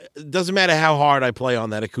it doesn't matter how hard I play on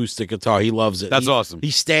that acoustic guitar, he loves it. That's He- awesome.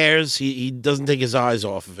 He stares. He doesn't take his eyes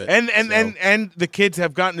off of it. And the kids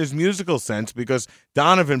have gotten his musical sense because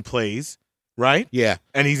Donovan plays, right? yeah,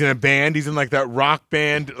 And he's in a band. He's in like that rock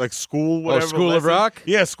band, like school, whatever. School of lessons. Rock?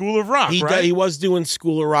 Yeah, School of Rock. he right? he was doing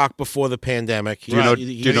School of Rock before the pandemic. Do you know- He-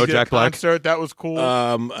 do you know He did a Jack Black? Concert that was cool.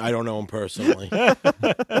 I don't know him personally.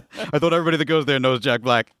 I thought everybody that goes there knows Jack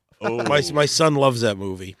Black. oh, my son loves that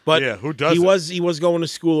movie, but Yeah, who doesn't? he was going to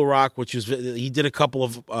School of Rock, which is he did a couple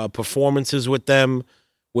of performances with them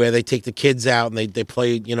where they take the kids out and they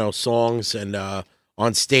play songs and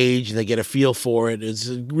on stage and they get a feel for it. It's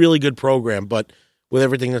a really good program, but with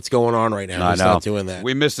everything that's going on right now, I he's know. not doing that.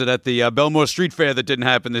 We missed it at the Belmore Street Fair that didn't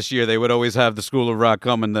happen this year. They would always have the School of Rock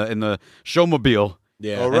come in the showmobile.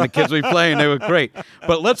 Yeah. And the kids would be playing. They were great.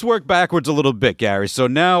 But let's work backwards a little bit, Gary. So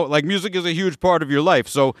now, like, music is a huge part of your life.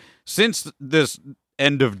 So since this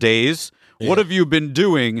end of days, what have you been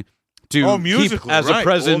doing to keep musically, as right, a all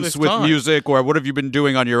presence this with time. music? Or what have you been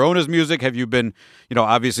doing on your own as music? Have you been,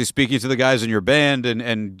 obviously speaking to the guys in your band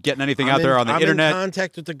and getting anything out there on the internet? I'm in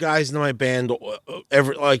contact with the guys in my band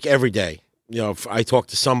every day. If I talk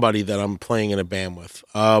to somebody that I'm playing in a band with.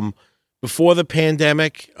 Before the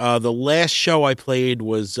pandemic, the last show I played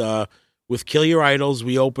was with Kill Your Idols.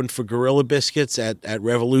 We opened for Gorilla Biscuits at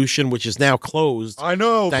Revolution, which is now closed. I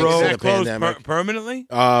know, Thanks bro. to Is the that closed pandemic. Permanently?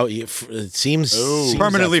 It seems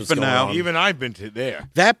Permanently that's what's for going now. on. Even I've been to there.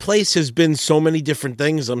 That place has been so many different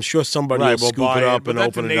things. I'm sure somebody will scoop buy it up but and that's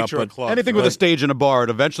open the it up. nature of But clubs, Anything with a stage and a bar would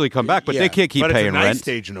eventually come back, but Yeah. they can't keep but paying it's a nice rent.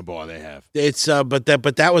 stage and a bar they have. it's but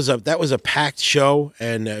that was a packed show,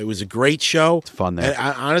 and it was a great show. It's fun there.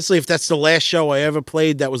 And honestly, if that's the last show I ever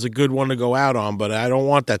played, that was a good one to go out on. But I don't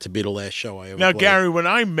want that to be the last show I ever Now, played. Gary, when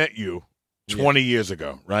I met you 20 years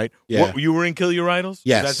ago, right? Yeah. You were in Kill Your Idols?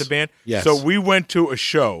 Yes. Is that the band? Yes. So we went to a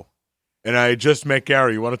show, and I had just met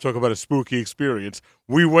Gary. You want to talk about a spooky experience?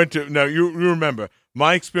 We went to, now you remember,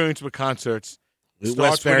 my experience with concerts starts with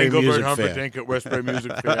Westbury Engelbert Music Humperdinck at Westbury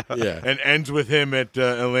Music Fair Yeah. and ends with him at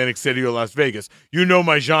Atlantic City or Las Vegas. You know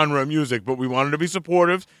my genre of music, but we wanted to be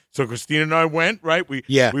supportive. So Christina and I went, right? We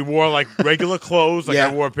wore like regular clothes. Like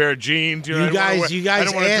I wore a pair of jeans. You know, You guys I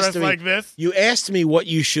didn't want to asked dress me like this. You asked me what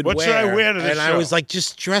you should What wear. should I wear to this and I show? was like,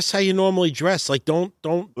 just dress how you normally dress. Like, don't.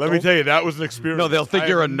 Let me tell you, that was an experience. No, they'll think I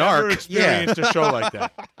you're have a never narc. experienced a show like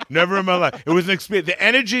that. Never in my life. It was an experience. The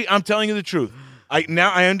energy. I'm telling you the truth.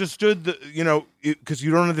 I understood because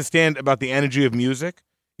you don't understand about the energy of music.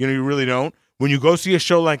 You know, you really don't. When you go see a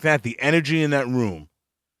show like that, the energy in that room.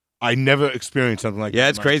 I never experienced something like that. Yeah,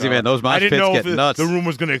 it's crazy, man. Those mosh I didn't pits know get if nuts. the room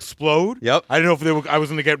was going to explode. Yep. I didn't know if I was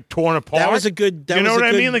going to get torn apart. That was a good. you know what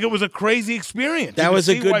I mean? Like it was a crazy experience. That You was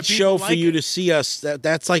could a see why good show people for like you it. to see us. That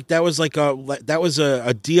was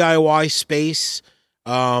a DIY space.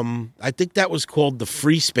 I think that was called the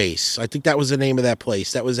Free Space. I think that was the name of that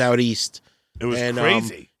place. That was out east. It was And,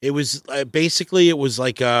 crazy. It was basically it was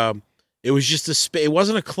like it was just a space. It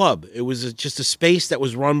wasn't a club. It was just a space that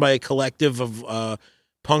was run by a collective of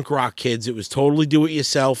punk rock kids. It was totally do it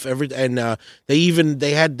yourself. They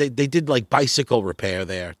did like bicycle repair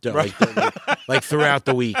there, like throughout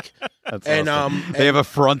the week. That's And awesome. They have a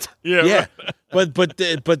front. yeah.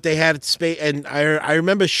 But they had space, and I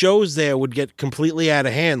remember shows there would get completely out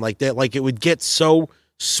of hand, like that. Like it would get so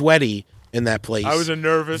sweaty in that place. I was a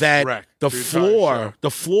nervous that wreck. the the entire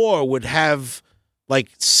floor would have like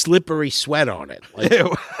slippery sweat on it. Like,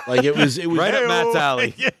 Ew. like it was Right up Matt's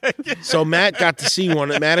alley. So Matt got to see one.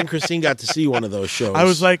 Matt and Christine got to see one of those shows. I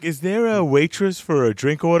was like, is there a waitress for a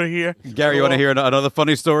drink order here? Gary, you want to hear another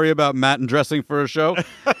funny story about Matt and dressing for a show?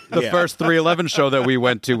 The Yeah. first 311 show that we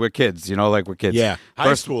went to with kids, like with kids. Yeah.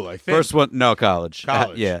 High school, I think. First one, no, college.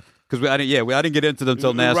 College. Yeah. Because I didn't get into them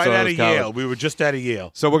until We were Nassau. right out was of college. Yale. We were just out of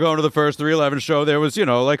Yale. So we're going to the first 311 show. There was,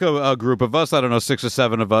 like a group of us, I don't know, 6 or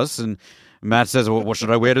 7 of us, and Matt says, well, what should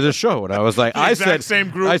I wear to this show? And I was like, Same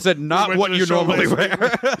group. I said, We not went what to the you show normally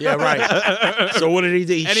last wear. yeah, right. So what did he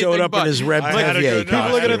do? He Anything showed up but. in his Reb I had to Cavier go, no, I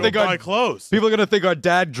People are had gonna to think go our- buy clothes. People are going to think our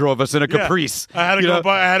dad drove us in a Yeah. Caprice. I had to go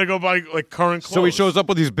buy. I had to go buy like current clothes. So he shows up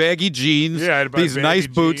with these baggy jeans, Yeah, I had to buy these baggy nice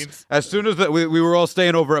boots. jeans. As soon as we were all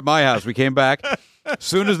staying over at my house, we came back. As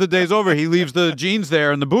soon as the day's over, he leaves the jeans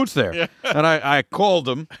there and the boots there. Yeah. And I called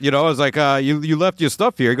him. I was like, you left your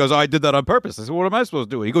stuff here. He goes, oh, I did that on purpose. I said, what am I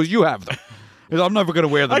supposed to do? He goes, you have them. He goes, I'm never going to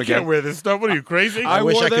wear them I again. can't wear this stuff. What are you crazy? I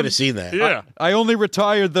wish wore I them. could have seen that. yeah. I only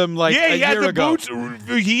retired them like Yeah, a he had year the ago. boots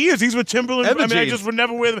for years. He's with Timberland. And the I mean, I jeans. just would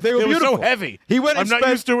never wear them. They were so beautiful. heavy. He went I'm and not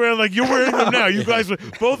spent- used to wearing like you're wearing them now. You guys,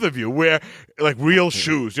 both of you, wear like real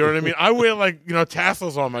shoes. You know what I mean? I wear like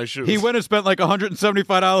tassels on my shoes. He went and spent like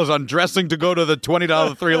 $175 on dressing to go to the $20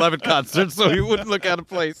 311 concert so he wouldn't look out of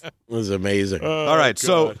place. It was amazing. All right,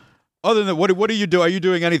 so other than what do you do? Are you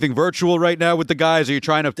doing anything virtual right now with the guys? Are you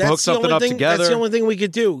trying to hook something up together? That's the only thing we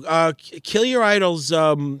could do. Kill Your Idols.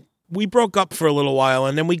 We broke up for a little while,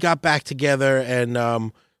 and then we got back together,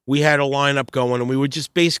 and we had a lineup going, and we were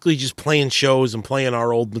just basically just playing shows and playing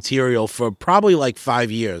our old material for probably like 5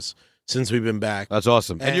 years since we've been back. That's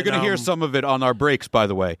awesome. And you're going to hear some of it on our breaks, by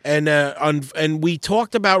the way. And we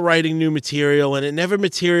talked about writing new material, and it never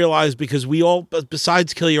materialized because we all,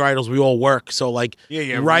 besides Kill Your Idols, we all work. So like,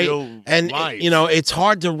 write, real and lives. it's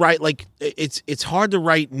hard to write. Like it's hard to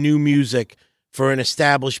write new music for an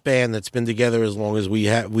established band that's been together as long as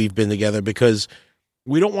we've been together, because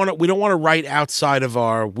we don't want to write outside of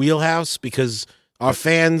our wheelhouse, because our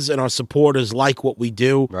fans and our supporters like what we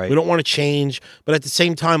do. Right. We don't want to change, but at the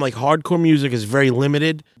same time, like, hardcore music is very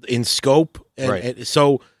limited in scope, and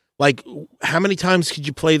so like, how many times could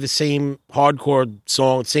you play the same hardcore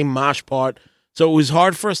song, same mosh part? So it was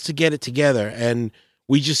hard for us to get it together, and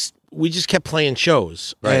we just kept playing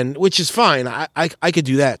shows, and which is fine. I could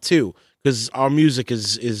do that too, because our music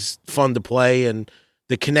is fun to play, and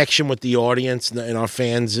the connection with the audience and our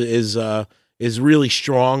fans is really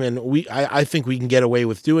strong, and I think we can get away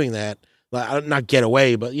with doing that. not get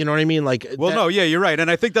away, but you know what I mean? Like, well, no, yeah, you're right. And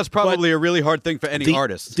I think that's probably a really hard thing for any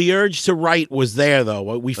artist. The urge to write was there,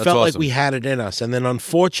 though. We felt like we had it in us. And then,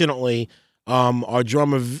 unfortunately, our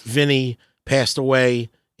drummer, Vinny, passed away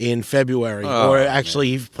in February. Or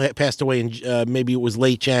actually, he passed away in maybe it was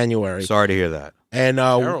late January. Sorry to hear that. And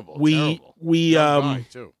terrible.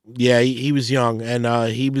 Yeah, he was young.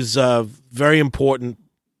 And he was a very important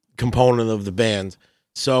component of the band.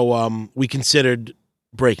 So we considered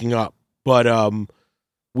breaking up. But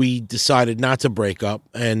we decided not to break up,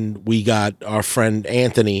 and we got our friend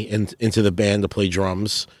Anthony into the band to play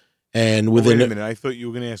drums. And within wait a minute, I thought you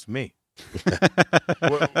were going to ask me.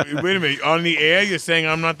 Wait a minute, on the air, you're saying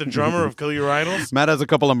I'm not the drummer of Kill Your Idols? Matt has a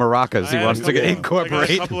couple of maracas he wants to incorporate. I got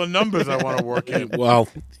a couple of numbers I want to work in. Well,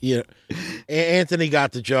 Anthony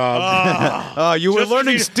got the job. You were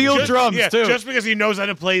learning steel drums, too. Just because he knows how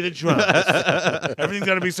to play the drums. Everything's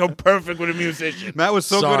got to be so perfect with a musician. Matt was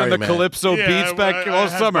so good in the Calypso beats back all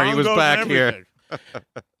summer. He was back here.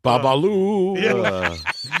 Babalu.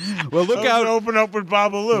 Well, look out. Open up with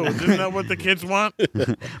Babalu. Isn't that what the kids want?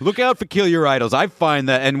 Look out for Kill Your Idols. I find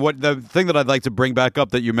that, and what the thing that I'd like to bring back up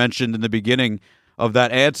that you mentioned in the beginning of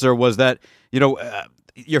that answer was that,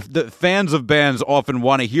 the fans of bands often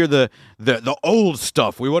want to hear the old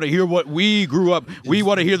stuff. We want to hear what we grew up. We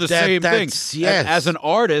want to hear the same thing. Yes. As an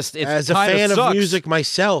artist, as a fan of music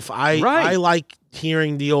myself, I like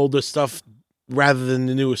hearing the older stuff rather than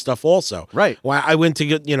the newer stuff also. Right. Well, I went to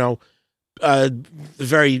get,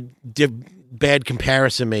 very bad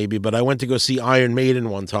comparison maybe, but I went to go see Iron Maiden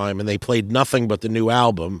one time, and they played nothing but the new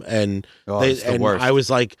album. And, I was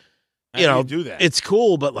like, do that? It's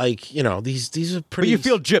cool, but these are pretty. But you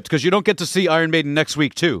feel gypped because you don't get to see Iron Maiden next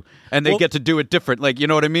week too, and they get to do it different. Like, you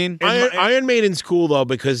know what I mean? Iron Maiden's cool though,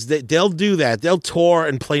 because they'll do that. They'll tour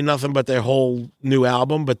and play nothing but their whole new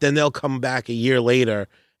album, but then they'll come back a year later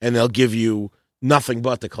and they'll give you nothing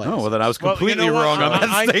but the classics. Oh, well, then I was completely wrong on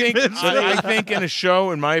that statement. I think in a show,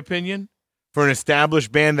 in my opinion, for an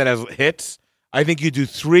established band that has hits, I think you do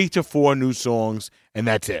 3 to 4 new songs, and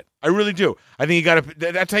that's it. I really do. I think you got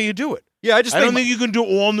to. That's how you do it. Yeah, I don't think you can do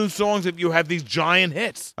all new songs if you have these giant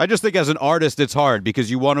hits. I just think as an artist, it's hard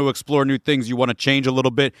because you want to explore new things. You want to change a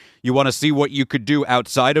little bit. You want to see what you could do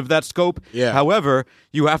outside of that scope. Yeah. However,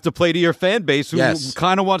 you have to play to your fan base who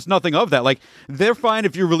kind of wants nothing of that. Like, they're fine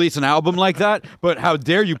if you release an album like that, but how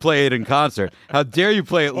dare you play it in concert? How dare you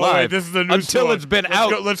play it live? All right, this is the new until song. it's been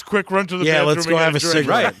out. Let's quick run to the bathroom. Let's go have a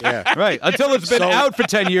cigarette. Right, right. Until it's been out for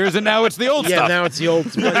 10 years, and now it's the old stuff. Yeah, now it's the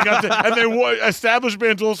old stuff. And established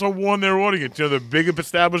bands also warn their audience. The big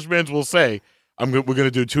established bands will say, we're going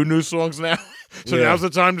to do 2 new songs now. So now's the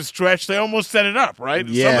time to stretch. They almost set it up, right?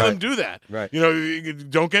 Yeah. Some of them do that. Right.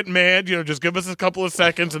 Don't get mad. Just give us a couple of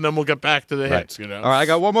seconds, and then we'll get back to the hits. All right, I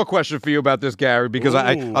got one more question for you about this, Gary, because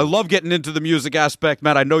I love getting into the music aspect.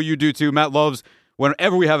 Matt, I know you do too. Matt loves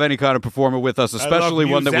whenever we have any kind of performer with us, especially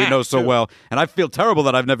one that we know so well. And I feel terrible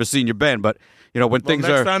that I've never seen your band, but when things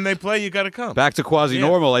next time they play, you got to come back to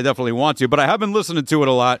quasi-normal. I definitely want to, but I have been listening to it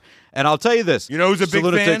a lot, and I'll tell you this. You know who's a big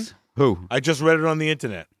fan? Who? I just read it on the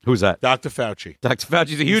internet. Who's that? Dr. Fauci. Dr.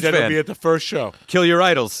 Fauci's a huge fan. He'll be at the first show. Kill Your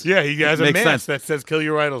Idols. Yeah, he has a mask that says "Kill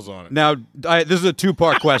Your Idols" on it. Now, this is a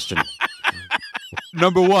 2-part question.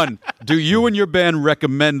 Number 1, do you and your band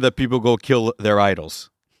recommend that people go kill their idols?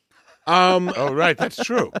 Oh, right, that's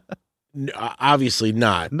true. Obviously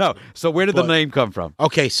not. No. So where did the name come from?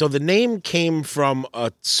 Okay, so the name came from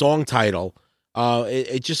a song title.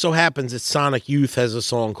 It just so happens that Sonic Youth has a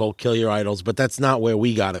song called Kill Your Idols, but that's not where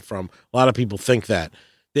we got it from. A lot of people think that.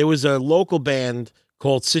 There was a local band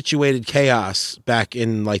called Situated Chaos back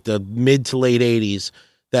in like the mid to late 80s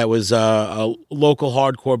that was a local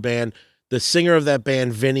hardcore band. The singer of that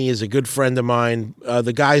band, Vinny, is a good friend of mine.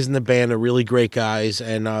 The guys in the band are really great guys,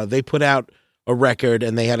 and they put out a record,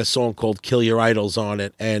 and they had a song called Kill Your Idols on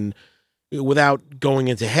it. And without going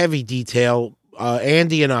into heavy detail,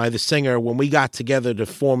 Andy and I, the singer, when we got together to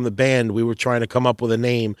form the band, we were trying to come up with a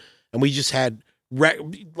name, and we just had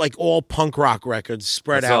like all punk rock records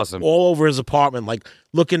spread out all over his apartment, like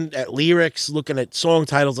looking at lyrics, looking at song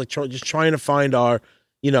titles, like just trying to find our,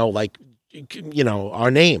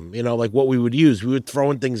 our name, like what we would use. We were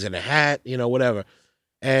throwing things in a hat, whatever.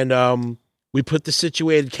 And we put the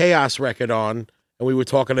Situated Chaos record on, and we were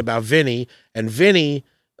talking about Vinny, and Vinny,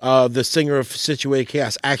 the singer of Situated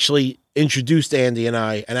Chaos, actually introduced Andy and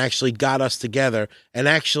I and actually got us together. And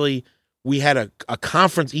actually we had a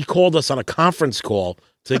conference. He called us on a conference call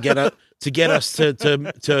to get us to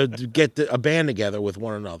get a band together with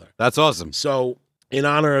one another. That's awesome. So in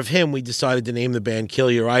honor of him, we decided to name the band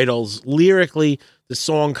Kill Your Idols. Lyrically, the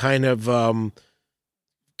song kind of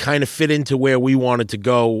kind of fit into where we wanted to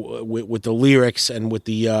go with the lyrics and with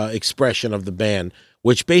the expression of the band,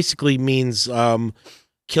 which basically means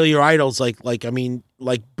kill your idols. Like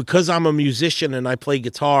because I'm a musician and I play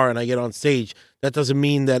guitar and I get on stage, that doesn't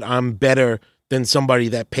mean that I'm better than somebody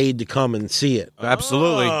that paid to come and see it.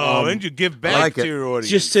 Absolutely. And you give back to your audience.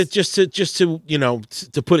 Just to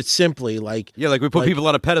to put it simply, like we put people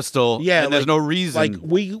on a pedestal. Yeah, and there's no reason. Like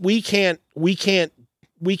we can't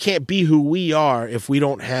be who we are if we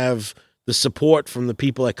don't have the support from the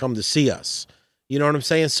people that come to see us. You know what I'm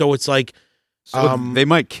saying? So it's like they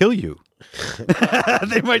might kill you.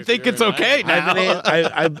 They might think it's okay now.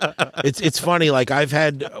 It's funny. Like I've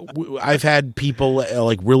had people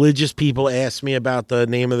like religious people ask me about the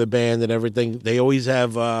name of the band and everything. They always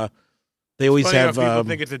have. People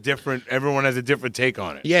think it's a different. Everyone has a different take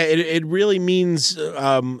on it. Yeah, it really means.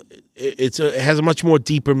 It has a much more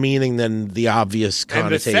deeper meaning than the obvious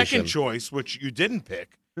connotation. And the second choice, which you didn't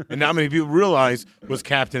pick, and not many people realize, was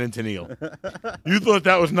Captain and Tennille. You thought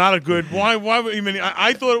that was not a good. Why?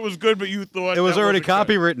 I thought it was good, but you thought it was already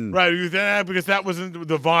copywritten, right? Because that wasn't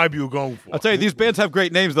the vibe you were going for. I'll tell you, these bands have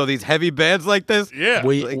great names, though. These heavy bands like this. Yeah,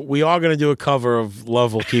 we are going to do a cover of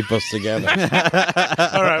 "Love Will Keep Us Together."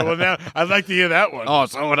 All right. Well, now I'd like to hear that one. Oh,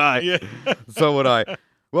 so would I. Yeah. So would I.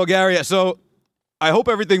 Well, Gary, so I hope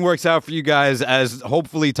everything works out for you guys as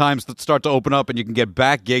hopefully times start to open up and you can get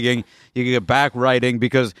back gigging, you can get back writing,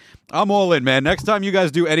 because I'm all in, man. Next time you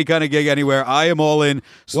guys do any kind of gig anywhere, I am all in.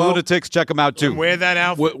 Spooooktacular, check them out too. Wear that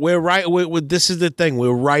outfit. This is the thing.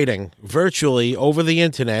 We're writing virtually over the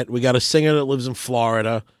internet. We got a singer that lives in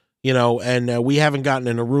Florida, and we haven't gotten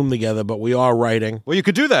in a room together, but we are writing. Well, you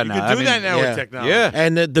could do that now. You could do that now with technology. Yeah,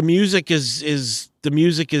 and the music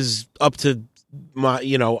is up to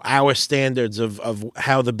our standards of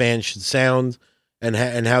how the band should sound and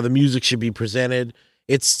how the music should be presented.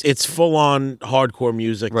 It's full on hardcore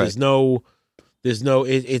music. Right.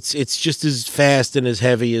 It's just as fast and as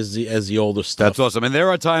heavy as the older stuff. That's awesome. And there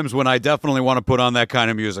are times when I definitely want to put on that kind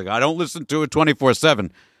of music. I don't listen to it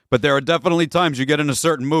 24/7. But there are definitely times you get in a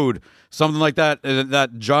certain mood. Something like that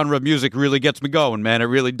genre of music really gets me going, man. It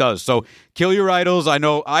really does. So kill your idols. I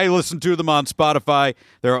know I listen to them on Spotify.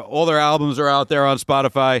 All their albums are out there on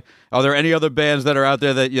Spotify. Are there any other bands that are out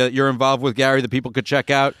there that you're involved with, Gary, that people could check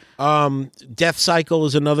out? Death Cycle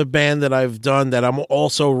is another band that I've done that I'm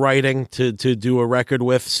also writing to do a record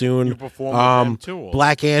with soon. You perform with them too.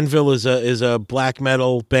 Black Anvil is a black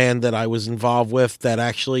metal band that I was involved with that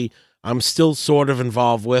actually I'm still sort of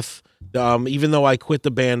involved with. Even though I quit the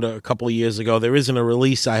band a couple of years ago, there isn't a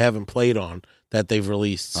release I haven't played on that they've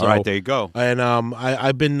released. So, all right, there you go. And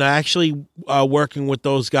I've been actually working with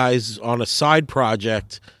those guys on a side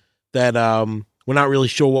project that we're not really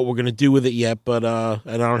sure what we're going to do with it yet, but and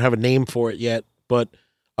I don't have a name for it yet. But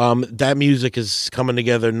that music is coming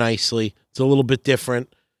together nicely. It's a little bit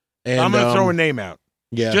different. And I'm going to throw a name out.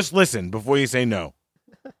 Yeah. Just listen before you say no.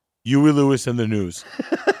 Huey Lewis and the News.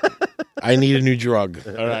 I need a new drug.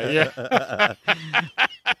 All right, yeah.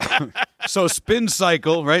 So Spin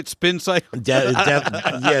Cycle, right? Spin Cycle.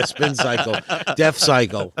 Spin Cycle. Death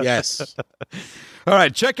Cycle, yes. All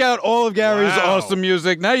right, check out all of Gary's awesome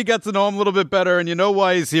music. Now you got to know him a little bit better, and you know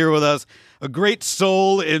why he's here with us. A great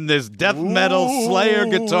soul in this death metal Slayer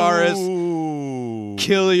guitarist.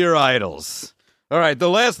 Kill your idols. All right, the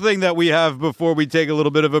last thing that we have before we take a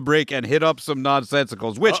little bit of a break and hit up some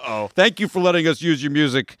nonsensicals, which thank you for letting us use your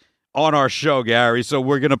music on our show, Gary. So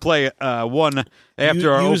we're going to play one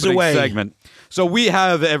after our opening segment. So we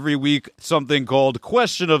have every week something called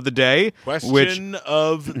Question of the Day. Question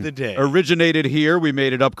of the Day. Originated here. We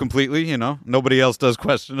made it up completely, Nobody else does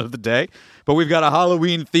Question of the Day. But we've got a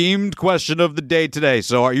Halloween-themed Question of the Day today.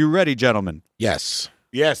 So are you ready, gentlemen? Yes.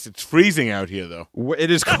 Yes, it's freezing out here, though.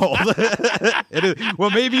 It is cold. It is. Well,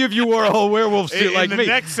 maybe if you wore a whole werewolf suit like me,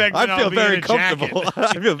 next segment, I feel very comfortable.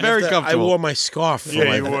 I feel very comfortable. I wore my scarf for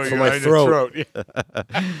my throat. Yeah.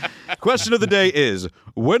 Question of the day is,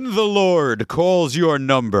 when the Lord calls your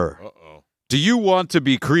number, do you want to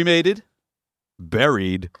be cremated,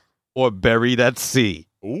 buried, or buried at sea?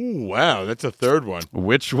 Ooh, wow, that's a third one.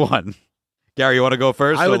 Which one? Gary, you want to go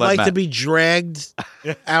first? I would like to be dragged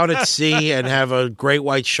out at sea and have a great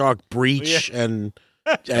white shark breach and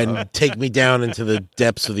take me down into the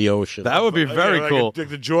depths of the ocean. That would be very cool. Like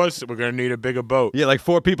the Jaws, we're going to need a bigger boat. Yeah, like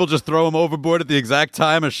 4 people just throw him overboard at the exact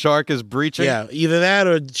time a shark is breaching. Yeah, either that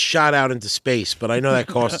or shot out into space, but I know that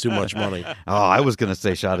costs too much money. Oh, I was going to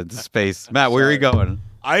say shot into space. Matt, where are you going?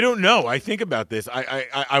 I don't know. I think about this.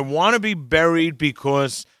 I want to be buried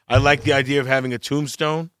because I like the idea of having a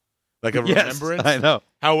tombstone. Like a remembrance? I know.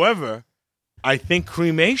 However, I think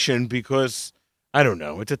cremation because, I don't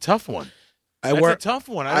know, it's a tough one. I That's work. a tough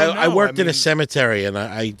one. I don't know. I worked in mean, a cemetery, and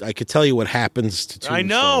I could tell you what happens to tombstones.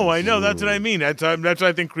 I know. That's what I mean. That's why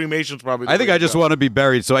I think cremation's probably. I think the way I to just go. want to be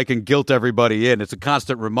buried so I can guilt everybody in. It's a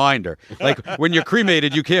constant reminder. Like when you're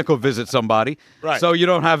cremated, you can't go visit somebody, Right. so you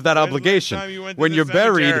don't have that When's the last obligation. time you went to When the you're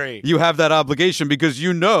cemetery? buried, you have that obligation because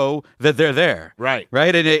you know that they're there. Right.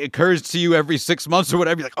 Right, and it occurs to you every 6 months or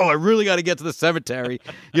whatever. You're like, oh, I really got to get to the cemetery,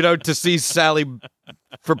 to see Sally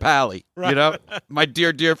for Pally, my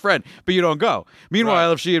dear friend. But you don't go. Meanwhile,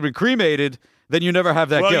 Right. if she had been cremated, then you never have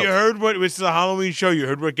that Well, guilt. you heard what this is a Halloween show. You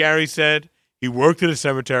heard what Gary said. He worked at a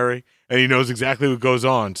cemetery and he knows exactly what goes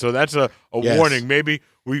on. So that's a Yes. warning. Maybe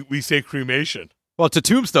we say cremation. Well, to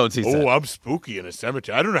tombstones, he said. Oh, I'm spooky in a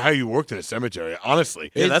cemetery. I don't know how you worked in a cemetery,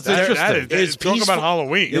 honestly. Yeah, that's interesting. It's talk peaceful. about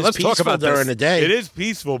Halloween. Yeah, let's It's talk peaceful about during this. the day. It is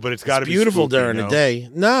peaceful, but it's got to It's be beautiful spooky, during the day.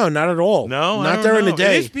 No, not at all. No, I not don't during know. the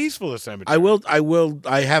day. It is peaceful, a cemetery. I will.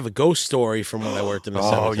 I have a ghost story from when I worked in a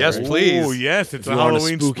cemetery. yes, please. Oh, yes. It's If a you want a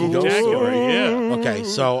Halloween spooky ghost Spooktacular. story. Yeah. Okay,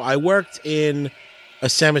 so I worked in a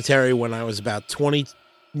cemetery when I was about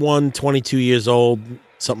 21, 22 years old,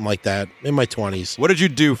 something like that, in my 20s. What did you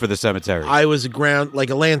do for the cemetery? I was a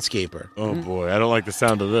landscaper. Oh, boy. I don't like the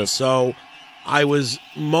sound of this. So I was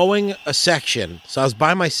mowing a section. So I was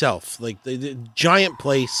by myself, like the giant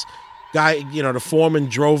place. Guy, the foreman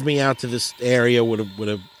drove me out to this area with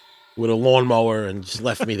a lawnmower and just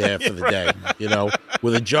left me there for the day.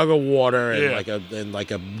 With a jug of water and Yeah.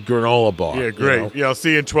 like a granola bar. Yeah, great. Yeah, I'll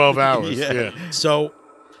see you in 12 hours. yeah. So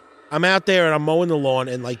I'm out there and I'm mowing the lawn,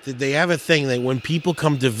 and like they have a thing that when people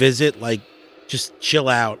come to visit, like just chill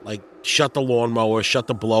out, like shut the lawnmower, shut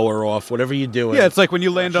the blower off, whatever you're doing. Yeah, it's like when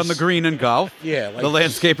you land on the green in golf. Yeah, like, The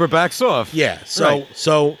landscaper backs off. Yeah.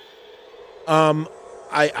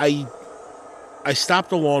 I stopped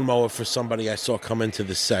the lawnmower for somebody I saw come into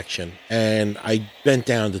this section, and I bent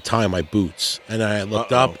down to tie my boots, and I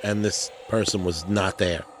looked up, and this person was not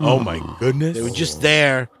there. Oh, my goodness. They were just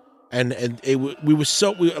there, and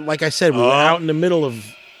like I said, we were out in the middle of,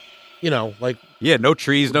 Yeah, no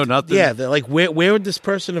trees, no nothing. yeah, they're like, where would this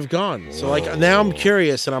person have gone? So like now I'm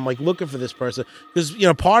curious, and I'm like looking for this person because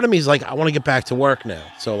part of me is like I want to get back to work now.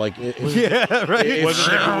 So like, Yeah, right. If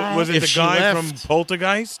Was it if the she guy left- from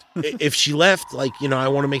Poltergeist? if she left, like I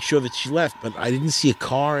want to make sure that she left, but I didn't see a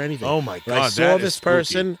car or anything. Oh, my But I God, saw that is this spooky.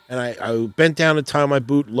 person, and I bent down to tie my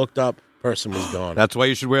boot, looked up, person was gone. That's why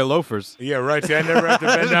you should wear loafers. Yeah, right. See, I never had to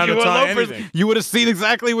bend down You to wore tie loafers, anything. you would have seen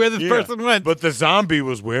exactly where this Yeah. person went. But the zombie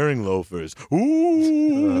was wearing loafers.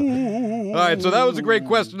 Ooh. All right, so that was a great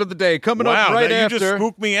question of the day. Coming Wow, up right you after. just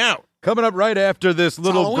spooked me out. Coming up right after this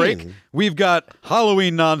little break, Halloween. we've got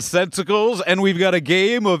Halloween nonsensicals, and we've got a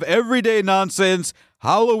game of everyday nonsense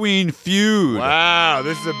Halloween Feud Wow,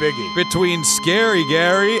 this is a biggie. between Scary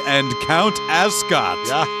Gary and Count Ascot.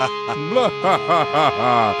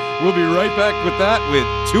 We'll be right back with that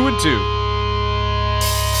with 2 and 2.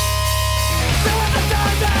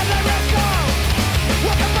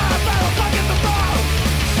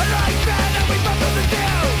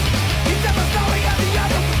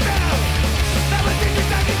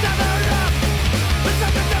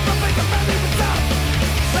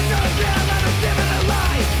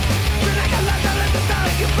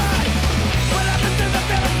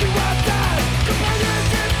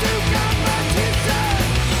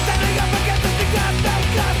 Standing up against the God that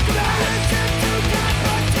comes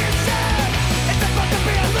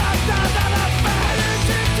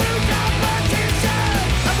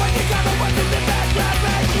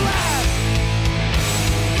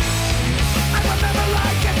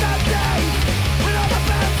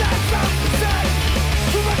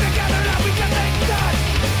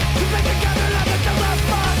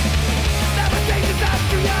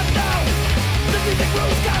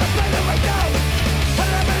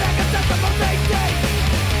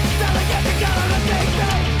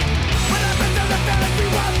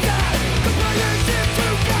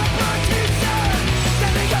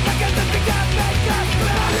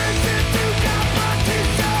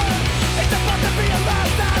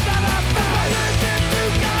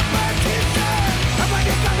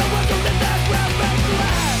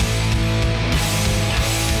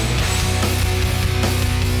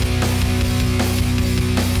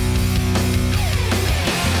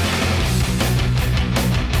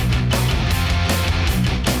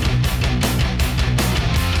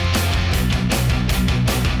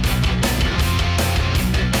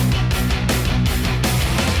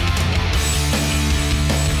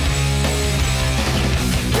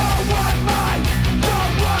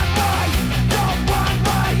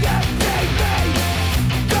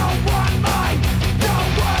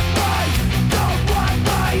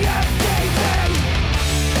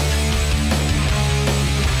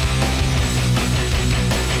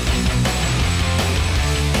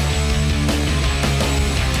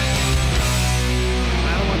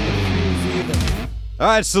All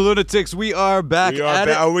right, Salunatics, we are back at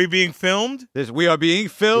it. Are we being filmed? We are being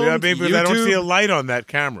filmed. We are being filmed. I don't see a YouTube, light on that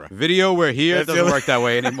camera. video, we're here. It doesn't work that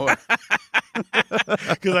way anymore.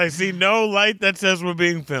 Because I see no light that says we're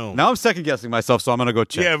being filmed. Now I'm second-guessing myself, so I'm going to go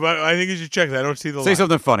check. Yeah, but I think you should check that. I don't see the light. Say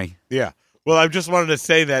something funny. Yeah. Well, I just wanted to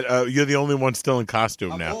say that you're the only one still in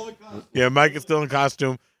costume now. Yeah, Mike is still in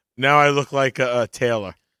costume. Now I look like a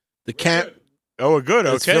tailor. Oh, we're good.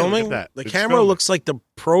 It's Okay, filming. look at that. The It's camera filming. looks like the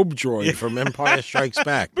probe droid from Empire Strikes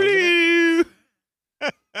Back.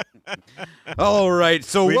 All right,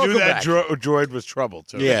 so We welcome knew that back. droid was trouble,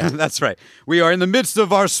 too. Yeah. That's right. We are in the midst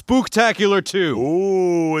of our Spooktacular 2.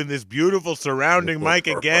 Ooh, and this beautiful surrounding mic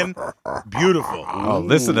again. Beautiful. Oh,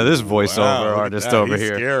 listen to this voiceover Wow, look at artist that. over He's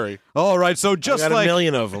here. Scary. All right, so I just got like a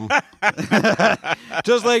million of them.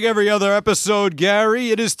 just like every other episode, Gary,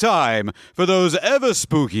 it is time for those ever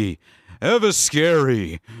spooky, ever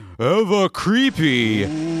scary, ever creepy,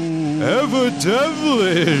 ever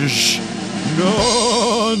devilish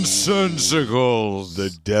nonsensicals. The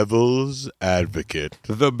devil's advocate.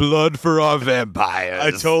 The blood for our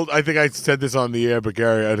vampires. I think I said this on the air, but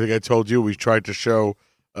Gary, I think I told you we tried to show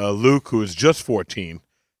Luke, who is just 14,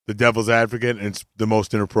 The Devil's Advocate, and it's the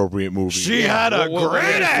most inappropriate movie. She had a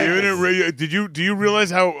great ass. Do you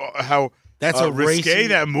realize how That's a risque racy,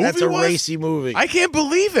 that movie That's a was? racy movie. I can't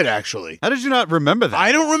believe it, actually. How did you not remember that?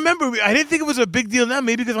 I don't remember. I didn't think it was a big deal now.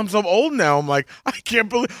 Maybe because I'm so old now. I'm like, I can't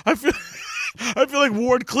believe. I feel like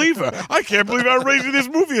Ward Cleaver. I can't believe how racy this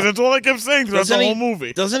movie is. That's all I kept saying throughout the whole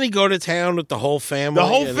movie. Doesn't he go to town with the whole family? The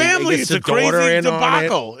whole and family. he gets It's a the daughter crazy in on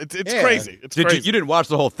debacle. it? It's Yeah. crazy. It's you crazy. didn't watch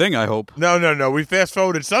the whole thing, I hope. No. We fast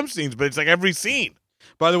forwarded some scenes, but it's like every scene.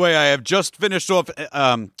 By the way, I have just finished off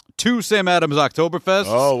 2 Sam Adams Oktoberfests.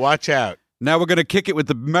 Oh, watch out. Now we're going to kick it with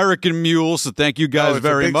the American Mule, so thank you guys It's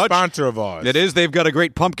very a big much. sponsor of ours. It is. They've got a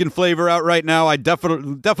great pumpkin flavor out right now. I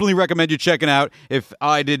definitely recommend you checking out. If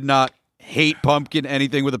I did not hate pumpkin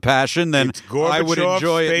anything with a passion, then It's I would Gorbachev's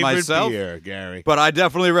enjoy it favorite myself. beer, Gary. But I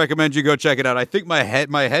definitely recommend you go check it out. I think my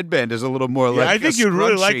headband is a little more like I think you'd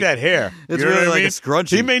really like that hair. It's You know really what I like mean? a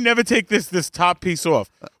scrunchie. He may never take this top piece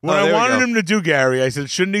off. What there I we wanted go. him to do, Gary, I said,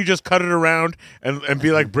 shouldn't he just cut it around and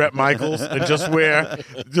be like Bret Michaels and just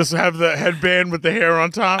have the headband with the hair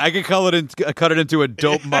on top? I could cut it into a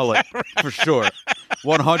dope mullet for sure,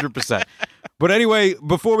 100%. But anyway,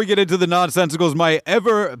 before we get into the nonsensicals, my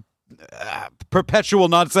ever perpetual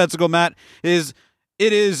nonsensical, Matt, it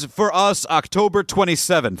is for us October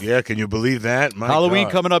 27th. Yeah, can you believe that? My Halloween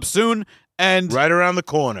God. coming up soon, and right around the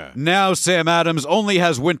corner. now Sam Adams only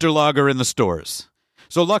has winter lager in the stores.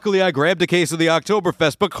 So luckily I grabbed a case of the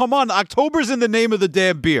Oktoberfest, but come on, October's in the name of the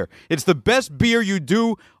damn beer. It's the best beer you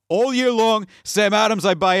do all year long. Sam Adams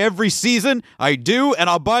I buy every season. I do, and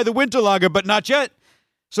I'll buy the winter lager, but not yet.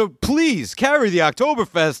 So please carry the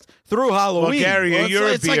Oktoberfest through Halloween. Well, Gary, Well, you're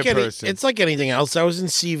a it's beer like person. it's like anything else. I was in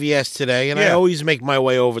CVS today, and I Yeah. always make my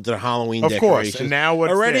way over to the Halloween Of course, decorations. and now what's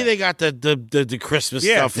already there? they got the Christmas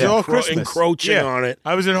Yeah, stuff it's all encro- Christmas. encroaching Yeah. on it.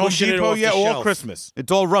 I was in Home pushing it Depot, off the all shelf. Christmas.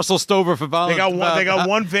 It's all Russell Stover for Valentine's They got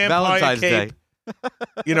one vampire Valentine's cape.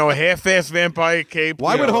 Day. A half-ass vampire cape.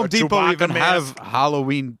 Why would Home a Depot Chewbacca even mask. have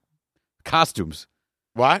Halloween costumes?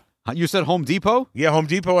 What? You said Home Depot? Yeah, Home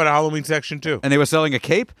Depot had a Halloween section too. And they were selling a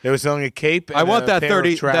cape? They were selling a cape. And I want a that pair of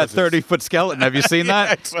 30-foot skeleton. Have you seen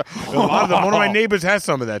that? It's a lot of them. One of my neighbors has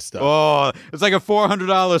some of that stuff. Oh, it's like a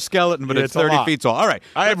 $400 skeleton, but Yeah, it's it's a 30 lot. feet tall. All right.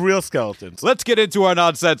 I have real skeletons. Let's get into our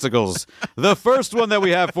nonsensicals. The first one that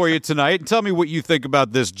we have for you tonight, and tell me what you think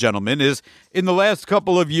about this, gentlemen, is in the last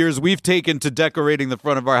couple of years, we've taken to decorating the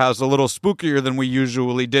front of our house a little spookier than we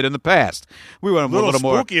usually did in the past. We went a Little little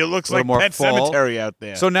more spooky. It looks a little like more Pet fall. Cemetery out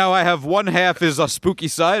there. So now I have one half is a spooky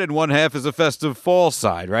side and one half is a festive fall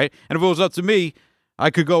side, right? And if it was up to me, I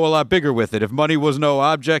could go a lot bigger with it if money was no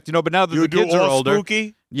object, but now that you the would do kids are all older,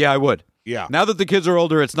 spooky? yeah, I would. Yeah. Now that the kids are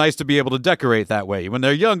older, it's nice to be able to decorate that way. When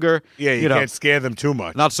they're younger, Yeah, you know, can't scare them too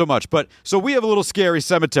much. not so much. But so we have a little scary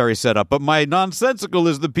cemetery set up. But my nonsensical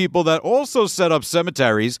is the people that also set up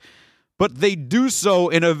cemeteries, but they do so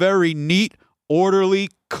in a very neat, orderly,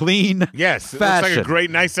 clean Yes, it fashion. looks like a great,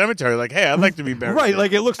 nice cemetery. Like, hey, I'd like to be buried. Right, here.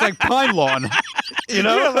 like it looks like pine lawn. You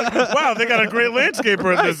know? Yeah, like, wow, they got a great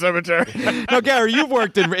landscaper in this cemetery. Now, Gary, you've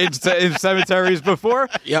worked in cemeteries before.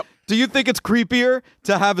 Yep. Do you think it's creepier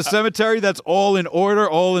to have a cemetery that's all in order,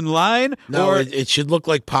 all in line? No, or it should look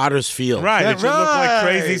like Potter's Field. Right, Yeah, it should look like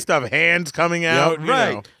crazy right. stuff. Hands coming out. you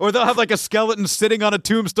right. know. Or they'll have like a skeleton sitting on a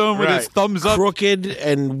tombstone with his Right. thumbs up. Crooked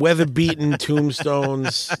and weather-beaten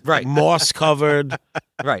tombstones. Right. Moss-covered.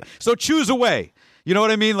 Right. So choose a way. You know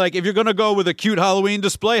what I mean? Like if you're going to go with a cute Halloween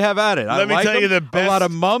display, have at it. Let me like tell you them. the A lot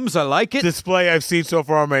best of mums. I like it. Display I've seen so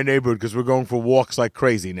far in my neighborhood because we're going for walks like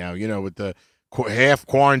crazy now, with the half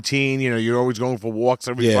quarantine. You know, you're always going for walks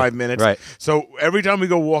every 5 minutes. Right. So every time we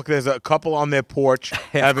go walk, there's a couple on their porch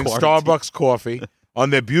having Starbucks coffee on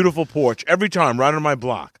their beautiful porch. Every time, right on my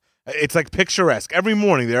block. It's like picturesque. Every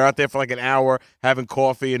morning they're out there for like an hour having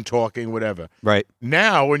coffee and talking, whatever. Right.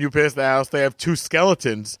 Now, when you pass the house, they have 2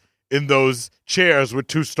 skeletons in those chairs with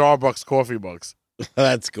 2 Starbucks coffee mugs.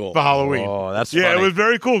 That's cool. For Halloween. Oh, that's Yeah, funny. it was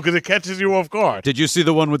very cool because it catches you off guard. Did you see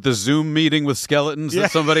the one with the Zoom meeting with skeletons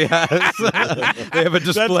that somebody has? They have a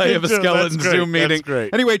display of a skeleton Zoom meeting. That's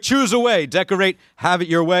great. Anyway, choose a way. Decorate, have it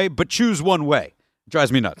your way, but choose one way.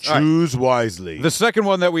 Drives me nuts. All right. Choose wisely. The second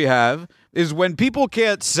one that we have is when people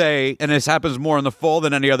can't say, and this happens more in the fall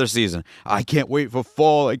than any other season, I can't wait for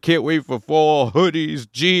fall. I can't wait for fall. Hoodies,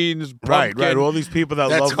 jeans, pumpkin. Right. All these people that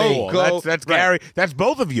That's love fall. cocoa. That's Gary. That's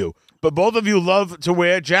both of you. But both of you love to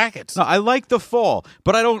wear jackets. No, I like the fall,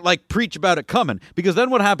 but I don't like preach about it coming because then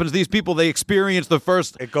what happens? These people, they experience the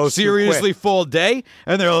first It goes too seriously quick. fall day,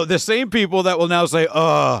 and they're the same people that will now say,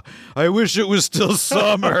 I wish it was still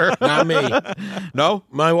summer." Not me. No?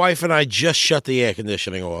 My wife and I just shut the air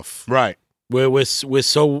conditioning off. Right.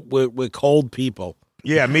 We're cold people.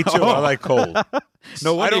 Yeah, me too. I like cold.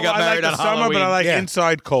 No wonder you got married like on the summer, Halloween. but I like Yeah.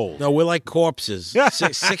 inside cold. No, we're like corpses.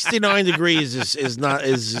 69 degrees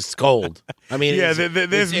is cold. I mean, Yeah, it's-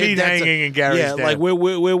 there's meat that's hanging in Gary's Yeah, den. like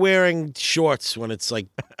we're wearing shorts when it's like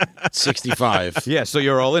 65. Yeah, so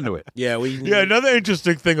you're all into it. Yeah, Another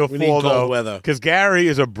interesting thing of We need fall, cold though, weather. because Gary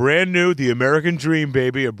is the American dream,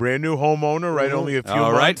 baby, a brand new homeowner, right? Only a few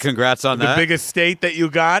All right, months. congrats on The that. biggest state that you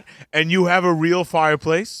got, and you have a real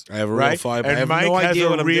fireplace. I have a real right? fireplace. And I have Mike no has idea a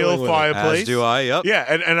what I'm real doing with it. fireplace. As do I, yep. Yeah,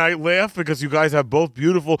 and I laugh because you guys have both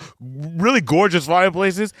beautiful, really gorgeous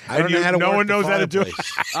fireplaces. I don't and know how to no work one the knows how to do it.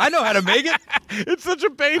 fireplace. I know how to make it. It's such a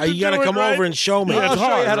pain to You got to do it, come right? over and show me. Yeah, I'll it's show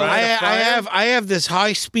you hard, how to right? light a fire. I have this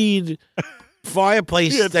high speed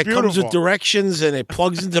fireplace Yeah, it's that comes beautiful. with directions and it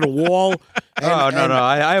plugs into the wall. No.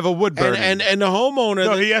 I have a wood burner. And the homeowner,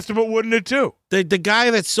 No, he has to put wood in it too. the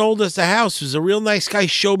guy that sold us the house was a real nice guy.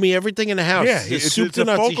 Showed me everything in the house. Yeah, His it's- soup it's to a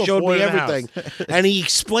nuts. He focal showed point me in the everything, and he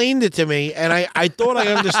explained it to me. And I thought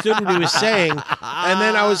I understood what he was saying. And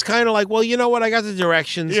then I was kind of like, well, you know what? I got the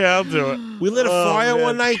directions. Yeah, I'll do it. We lit a fire man.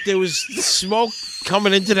 one night. There was smoke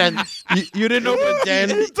coming into that. You didn't open the den.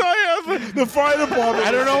 The fire department.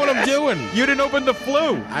 I don't know what I'm doing. You didn't open the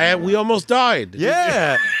flue. We almost died.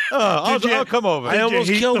 Yeah. I'll come over. I almost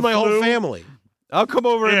heat killed the my whole flu? family. I'll come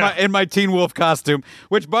over Yeah. in my Teen Wolf costume,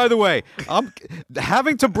 which, by the way, I'm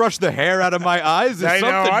having to brush the hair out of my eyes is I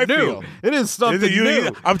know how something I new. feel. It is something new.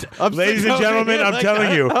 Ladies and gentlemen, I'm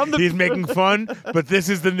telling you, he's making fun, but this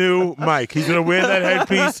is the new Mike. He's going to wear that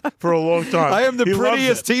headpiece for a long time. I am the He loves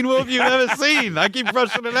prettiest it. Teen Wolf you've ever seen. I keep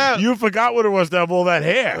brushing it out. You forgot what it was to have all that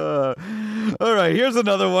hair. All right, here's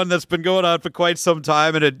another one that's been going on for quite some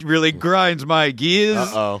time, and it really grinds my gears.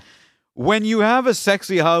 Uh-oh. When you have a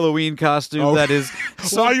sexy Halloween costume that is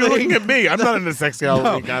Why are you looking something at me? I'm not in the sexy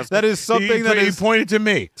Halloween costume. that is something that he is pointed to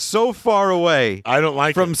me. so far away I don't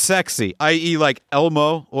like from it. sexy, i.e. like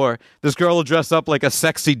Elmo, or this girl will dress up like a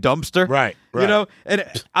sexy dumpster. Right. You know, and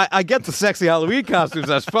I get the sexy Halloween costumes,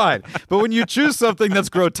 that's fine. But when you choose something that's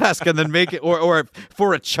grotesque and then make it, or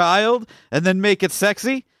for a child and then make it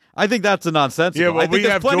sexy, I think that's a nonsensical. Yeah, well, I think we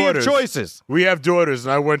there's have plenty daughters. of choices. We have daughters,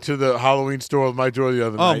 and I went to the Halloween store with my daughter the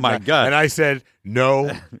other Oh, night. my God. And I said,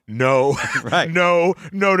 no, Right. no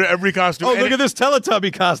to every costume. Oh, And look at this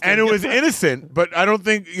Teletubby costume. And it was innocent, but I don't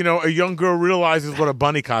think, a young girl realizes what a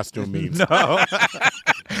bunny costume means. No.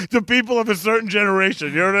 To people of a certain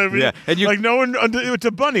generation, you know what I mean? Yeah, and you- like no one, it's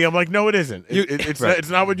a bunny. I'm like, no, it isn't. Right. It's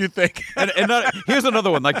not what you think. and here's another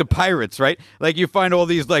one, like the pirates, right? Like you find all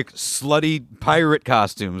these like slutty pirate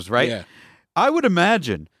costumes, right? Yeah. I would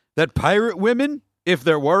imagine that pirate women, if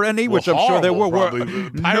there were any, which I'm sure there were, horrible, were probably.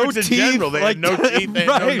 no Pirates in teeth, general, they had no teeth, they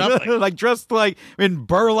had no nothing. like dressed like in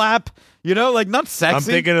burlap, like not sexy. I'm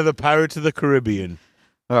thinking of the Pirates of the Caribbean.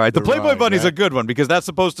 All right, the You're Playboy right, Bunny's yeah. a good one because that's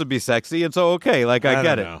supposed to be sexy, and so okay, like I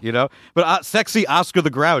get don't it, But sexy Oscar the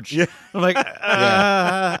Grouch, Yeah. I'm like,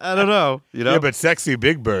 I don't know, Yeah, but sexy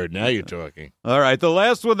Big Bird, now you're talking. All right, the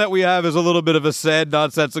last one that we have is a little bit of a sad,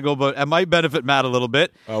 nonsensical, but it might benefit Matt a little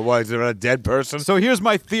bit. Why, is there a dead person? So here's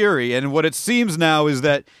my theory, and what it seems now is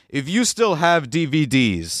that if you still have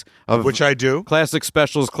DVDs of Which I do. classic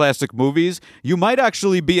specials, classic movies, you might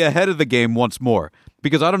actually be ahead of the game once more.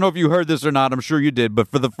 Because I don't know if you heard this or not, I'm sure you did, but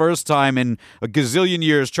for the first time in a gazillion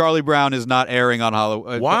years, Charlie Brown is not airing on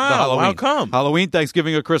Halloween. Wow, how come? Halloween,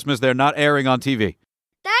 Thanksgiving, or Christmas, they're not airing on TV.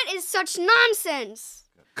 That is such nonsense.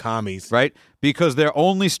 Commies. right? Because they're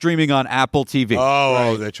only streaming on Apple TV.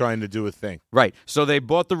 Oh, they're trying to do a thing. Right. So they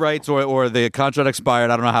bought the rights or the contract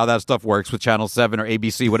expired. I don't know how that stuff works with Channel 7 or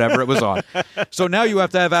ABC, whatever it was on. So now you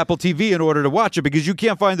have to have Apple TV in order to watch it because you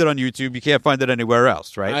can't find it on YouTube. You can't find it anywhere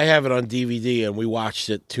else, right? I have it on DVD, and we watched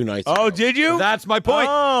it 2 nights ago. Oh, did you? That's my point.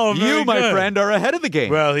 Oh, very you, my good. friend, are ahead of the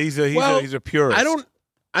game. Well, he's a purist.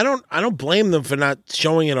 I don't blame them for not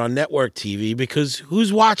showing it on network TV because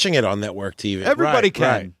who's watching it on network TV? Everybody Right, can.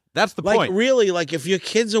 right. That's the Like point. really, like if your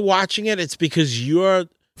kids are watching it, it's because you're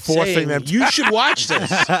Forcing saying, them to- You should watch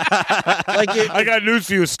this. I got news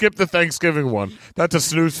for you. Skip the Thanksgiving one. That's a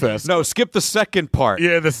snooze fest. No, skip the second part.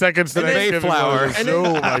 Yeah, the second Thanksgiving Mayflower. one is- And then-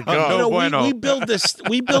 oh my god. No you know, bueno.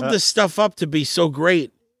 we build this stuff up to be so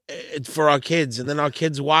great for our kids, and then our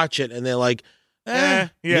kids watch it and they're like, Yeah,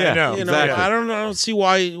 Yeah, no, you know, exactly. I don't see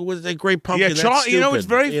why it was a great pumpkin. Yeah, That's you know, it's stupid,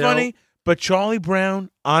 very you know? funny, but Charlie Brown,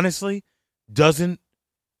 honestly, doesn't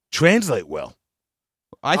translate well.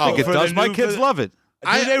 I think it for does. the My new- kids for the- love it.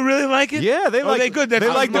 Do they really like it? Yeah, they Oh, like they good. That's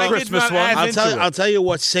they like the my kid's Christmas not one. as into it. I'll tell you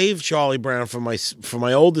what saved Charlie Brown for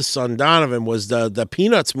my oldest son Donovan was the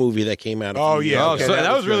Peanuts movie that came out. Oh, a few yeah, years Oh, okay, ago. so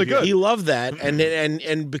that was really good. He loved that,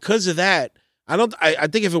 and because of that, I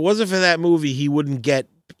think if it wasn't for that movie, he wouldn't get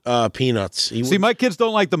Peanuts. See, my kids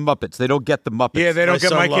don't like the Muppets. They don't get the Muppets. Yeah, they don't My get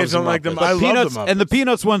son my loves kids don't the like them. Muppets. I love Peanuts them. and the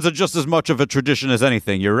Peanuts ones are just as much of a tradition as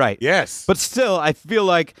anything. You're right. Yes. But still, I feel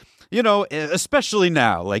like, you know, especially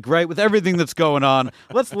now, like, right, with everything that's going on,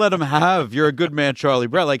 let's let them have You're a Good Man, Charlie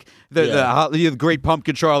Brown, like the Great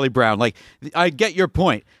Pumpkin, Charlie Brown. Like, I get your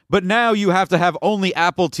point. But now you have to have only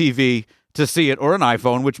Apple TV to see it, or an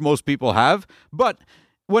iPhone, which most people have. But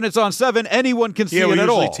when it's on 7, anyone can see yeah, we it at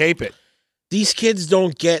usually all. tape it. These kids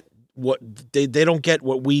don't get what they don't get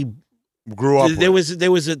what we Grew up. there with.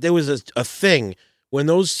 was a thing when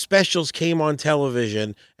those specials came on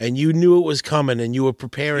television and you knew it was coming and you were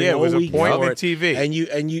preparing Yeah, it all was week for appointment it, TV.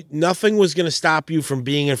 and you nothing was going to stop you from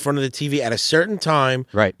being in front of the TV at a certain time.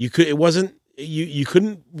 Right. You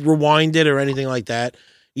couldn't rewind it or anything like that.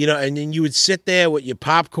 You know, and then you would sit there with your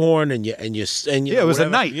popcorn and Yeah, it was a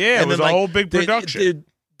night. Yeah, it was a whole big production.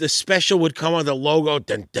 The special would come on the logo.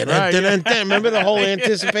 Dun, dun, Right, dun, yeah. dun, dun. Remember the whole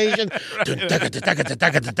anticipation? Dun, dun, dun, dun, dun, dun,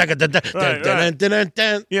 dun, dun, dun, dun, Right, dun, dun, dun,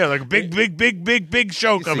 dun. Yeah, like a big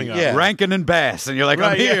show coming up. Yeah. Rankin and Bass, and you're like, I'm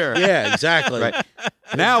Right, yeah. here. Yeah, exactly. Right.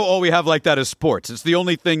 Now all we have like that is sports. It's the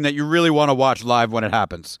only thing that you really want to watch live when it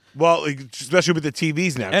happens. Well, especially with the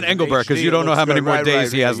TVs now. And Engelbert, 'cause HD, you don't it know looks how many good. more Right, days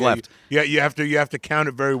right, he has yeah, left. Yeah, you have to count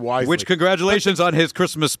it very wisely. Which congratulations on his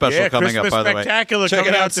Christmas special yeah, coming Christmas up, by the way. Spectacular Check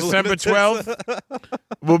coming it out December 12th.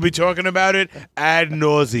 We'll be talking about it ad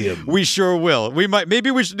nauseum. We sure will.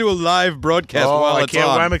 Maybe we should do a live broadcast while I it's can't.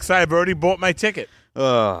 on. I'm excited. I've already bought my ticket.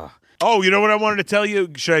 Oh, you know what I wanted to tell you?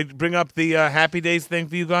 Should I bring up the Happy Days thing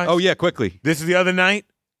for you guys? Oh yeah, quickly. This is the other night,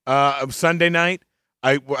 Sunday night.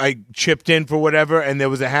 I chipped in for whatever, and there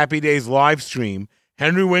was a Happy Days live stream.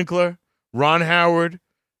 Henry Winkler, Ron Howard,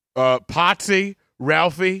 Potsy,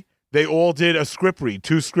 Ralphie, they all did a script read,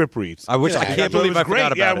 2 script reads. I can't believe I great.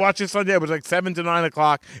 forgot Yeah, I about it. watched it Sunday. It was like 7 to 9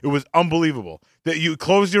 o'clock. It was unbelievable. That you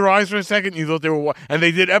closed your eyes for a second, you thought they were, and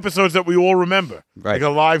they did episodes that we all remember, Right. like a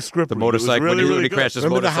live script. The read. It was motorcycle really, when really he good. crashed his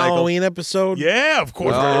Remember the motorcycle. Halloween episode? Yeah, of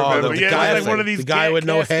course. Oh, I remember. the Yeah, guy it was with like one of these The guy with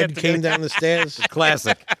no cast head get-togethers. came down the stairs.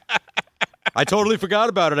 Classic. I totally forgot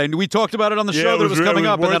about it. We talked about it on the Yeah, show it that was was really coming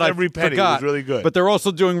up, and worth then I every penny. It forgot. was really good. But they're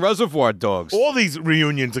also doing Reservoir Dogs. All these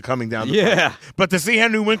reunions are coming down the Yeah. pipe. But to see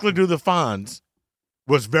Henry Winkler do the Fonz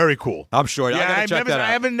was very cool. I'm sure. I Yeah, gotta check that out.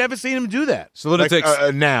 I haven't never seen him do that. So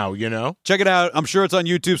Lunatics. Now, you know. Check it out. I'm sure it's on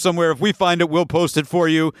YouTube somewhere. If we find it, we'll post it for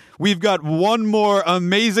you. We've got one more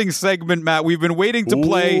amazing segment, Matt. We've been waiting to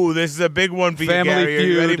play. Ooh, this is a big one for Family you, Gary. Are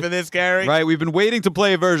you ready Feud. for this, Gary? Right, we've been waiting to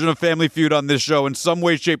play a version of Family Feud on this show in some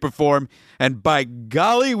way, shape, or form. And by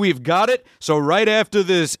golly, we've got it. So right after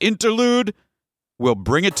this we'll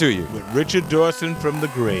bring it to you. With Richard Dawson from the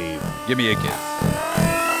grave. Give me a gift.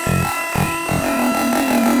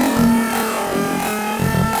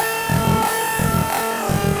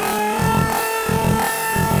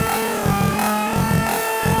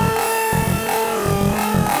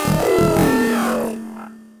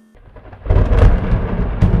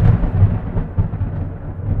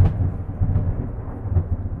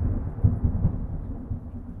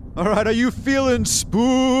 All right, are you feeling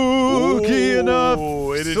spooky enough?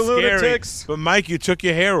 It is scary. Lunatics? But Mike, you took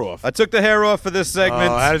your hair off. I took the hair off for this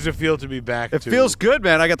segment. Oh, how does it feel to be back? It feels good,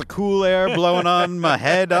 man. I got the cool air blowing on my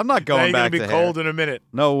head. I'm not Now going you're back gonna to be hair. cold in a minute.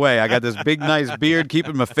 No way. I got this big, nice beard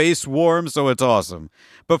keeping my face warm, so it's awesome.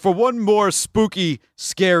 But for one more spooky,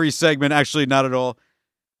 scary segment, actually not at all,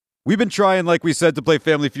 We've been trying, like we said, to play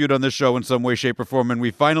Family Feud on this show in some way, shape, or form, and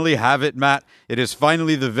we finally have it, Matt. It is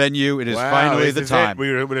finally the venue. It is finally the time.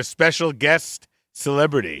 We're with a special guest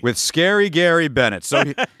celebrity. With Scary Gary Bennett. So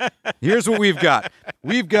here's what we've got.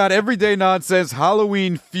 We've got Everyday Nonsense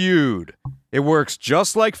Halloween Feud. It works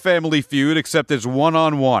just like Family Feud, except it's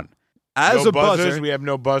one-on-one. As no a buzzer, we have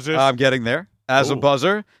no buzzers. I'm getting there. As a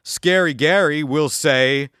buzzer, Scary Gary will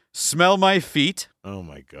say, "Smell my feet." Oh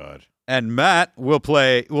my God. And Matt will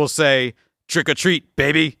say, "Trick or treat,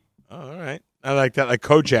 baby." Oh, all right. I like that, like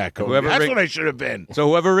Kojak. That's what I should have been. So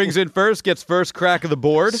whoever rings in first gets first crack of the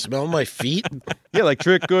board. Smell my feet? Yeah, like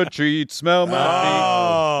trick or treat, smell my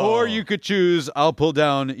feet. Or you could choose, I'll pull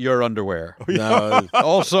down your underwear. No.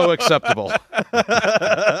 Also acceptable.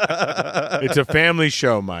 It's a family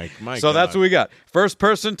show, Mike. So that's what we got. First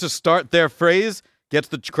person to start their phrase gets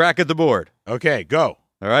the crack at the board. Okay, go.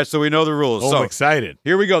 All right, so we know the rules. Oh, so I'm excited.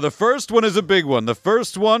 Here we go. The first one is a big one. The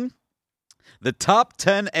first one, the top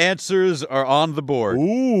 10 answers are on the board.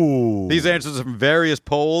 Ooh. These answers are from various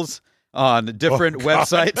polls on different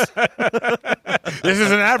websites. This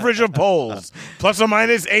is an average of polls, plus or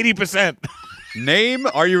minus 80%. Name,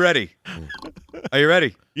 are you ready? Are you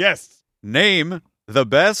ready? Yes. Name the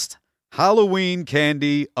best Halloween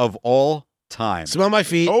candy of all time. Smell my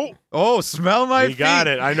feet. Oh, smell my feet. He got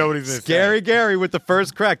it. I know what he's going to say. Scary Gary with the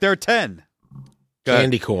first crack. There are 10.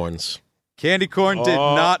 Candy corns. Candy corn did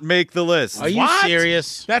not make the list. Are you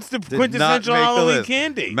serious? That's the Did quintessential not make the Halloween list.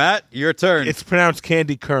 candy. Matt, your turn. It's pronounced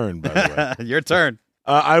candy kern, by the way. Your turn.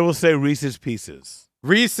 I will say Reese's Pieces.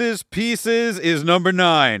 Reese's Pieces is number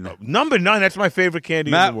 9. Number 9, that's my favorite candy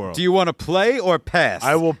Matt, in the world. do you want to play or pass?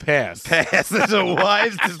 I will pass. Pass. That's a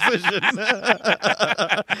wise decision.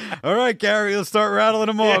 All right, Gary, let's start rattling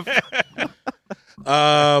them off.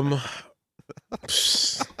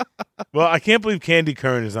 Well, I can't believe candy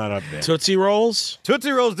kern is not up there. Tootsie Rolls?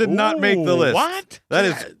 Tootsie Rolls did not make the list. What? That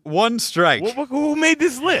is one strike. Who made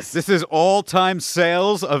this list? This is all-time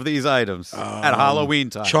sales of these items at Halloween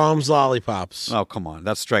time. Charms Lollipops. Oh, come on.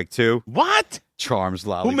 That's strike 2. What? Charms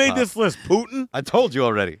Lollipop. Who made this list? Putin? I told you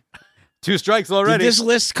already. 2 strikes already. Did this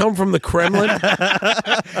list come from the Kremlin?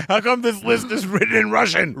 How come this list is written in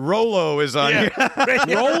Russian? Rolo is on here.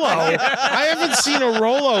 Rolo? I haven't seen a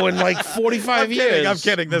Rolo in like 45 years. I'm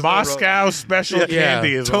kidding. There's Moscow special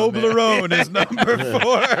candy is on there. Toblerone is number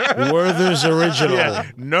 4. Werther's Original.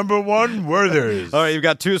 Yeah. Number 1, Werther's. All right, you've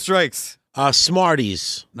got 2 strikes.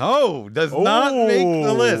 Smarties. No, does not make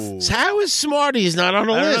the list. So how is Smarties not on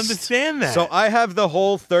the I list? don't understand that. So I have the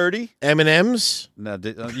whole 30. M&M's? No,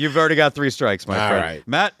 you've already got 3 strikes, my friend. right.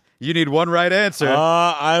 Matt, you need one right answer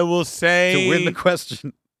I will say to win the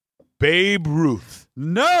question. Babe Ruth.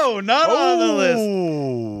 No, not on the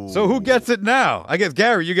list. So who gets it now? I guess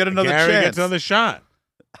Gary, you get another Gary chance. gets another shot.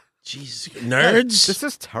 Jeez. Nerds? This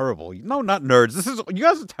is terrible. No, not nerds. You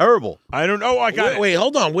guys are terrible. I don't know. I got it. Wait,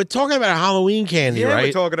 hold on. We're talking about Halloween candy, Yeah, right?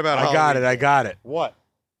 we're talking about I got it. I got it. What?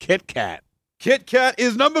 Kit Kat. Kit Kat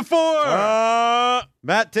is number 4.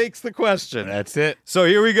 Matt takes the question. That's it. So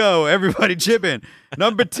here we go. Everybody chip in.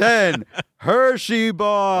 Number 10, Hershey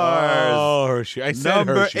bars. Oh, Hershey. I said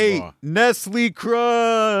Number Hershey 8, bar. Nestle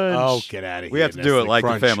Crunch. Oh, get out of here. We have to do it Nestle like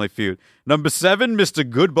Crunch. the Family Feud. Number 7, Mr.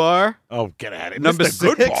 Goodbar. Oh, get out of here. Number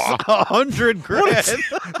Mr. 6, Goodbar. 100 grand.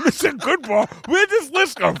 Mr. Goodbar. Where'd this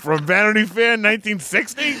list come from? Vanity Fair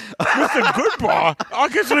 1960? Mr. Goodbar? I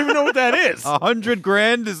guess I don't even know what that is. 100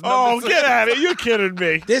 grand is number Oh, 6. get out of here. You're kidding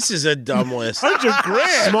me. This is a dumb list. 100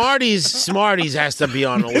 grand. Smarties has to be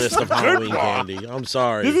on the list of Halloween Goodbar. candy. I'm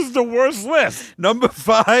sorry. This is the worst list. Number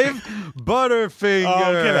 5, Butterfinger.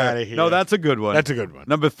 Oh, get outta here. No, that's a good one. That's a good one.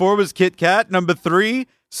 Number 4 was Kit Kat. Number 3,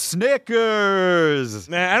 Snickers.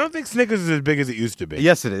 Nah, I don't think Snickers is as big as it used to be.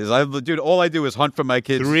 Yes, it is. Dude, all I do is hunt for my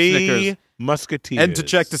kids 3 Snickers Musketeers. and to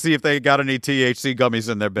check to see if they got any THC gummies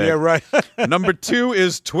in their bag. Yeah, right. Number 2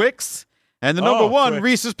 is Twix. And the number 1, Twix.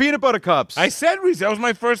 Reese's Peanut Butter Cups. I said Reese. That was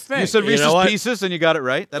my first thing. You said You Reese's know what? Pieces, and you got it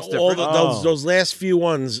right. That's All different. those last few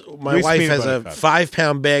ones, my Reese's wife peanut has butter a cups.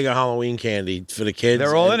 5-pound bag of Halloween candy for the kids.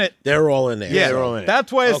 They're all and in it. They're all in there. Yeah, they're all in it.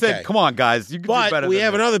 that's why I said, Okay. come on, guys. You can do But better we than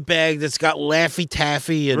have this. another bag that's got Laffy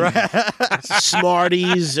Taffy and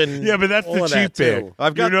Smarties and Yeah, but that's all the of that, cheap bag. too.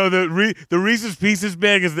 I've got- you know the Reese's Pieces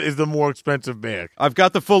bag is the more expensive bag. I've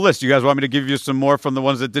got the full list. You guys want me to give you some more from the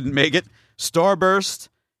ones that didn't make it? Starburst,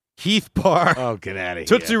 Heath Bar, Oh, get out of here.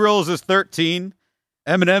 Tootsie Rolls is 13,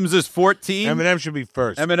 M&M's is 14. M&M should be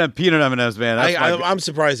first. M&M peanut M&M's, man. That's my- I'm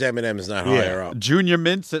surprised M&M is not higher up. Junior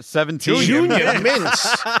Mints at 17. Junior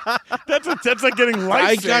Mints. That's like getting life.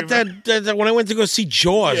 I got that when I went to go see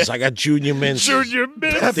Jaws. I got Junior Mints. Junior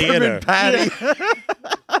Mints. Theater. Peppermint Patty.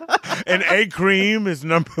 And egg cream is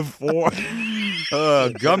number 4.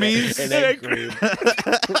 Gummies, and egg cream.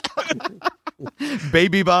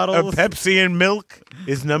 baby bottles. Pepsi and milk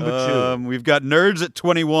is number 2. We've got Nerds at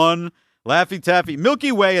 21. Laffy Taffy.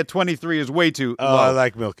 Milky Way at 23 is way too low. I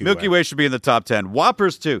like Milky Way. Milky Way should be in the top 10.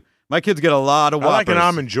 Whoppers, too. My kids get a lot of I Whoppers. like an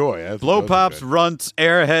Almond Joy. Blow Pops, Runts,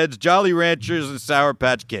 Airheads, Jolly Ranchers, and Sour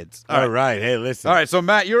Patch Kids. All right. Hey, listen. All right, so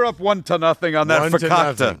Matt, you're up 1-0 on that 1-0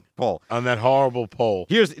 fakakta poll. On that horrible poll.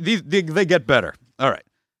 Here's these. They get better. All right.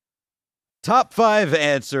 Top 5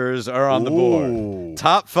 answers are on the board.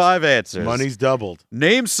 Top 5 answers. Money's doubled.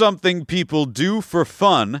 Name something people do for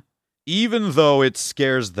fun, even though it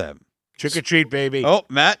scares them. Trick or treat, baby. Oh,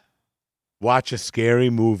 Matt. Watch a scary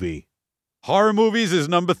movie. Horror movies is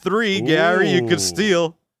number 3. Gary, you could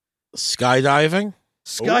steal. Skydiving.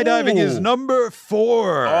 Skydiving is number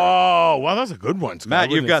 4. Oh, well, that's a good one, Scott. Matt,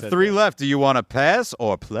 you've got 3 left. Do you want to pass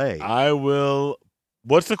or play? I will.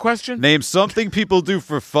 What's the question? Name something people do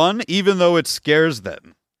for fun, even though it scares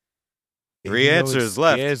them. 3 answers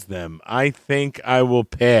left. Scares them. I think I will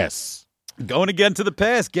pass. Going again to the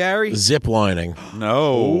pass, Gary. Zip lining.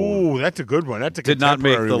 No. Oh, that's a good one. That's a Did not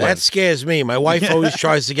make contemporary the one. list. That scares me. My wife always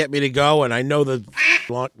tries to get me to go, and I know the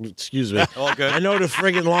excuse me. All good. I know the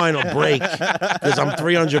friggin' line will break because I'm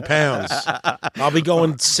 300 pounds. I'll be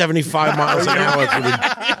going 75 miles an hour through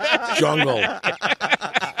the jungle.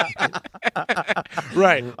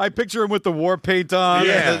 Right. I picture him with the war paint on.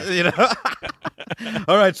 Yeah. You know.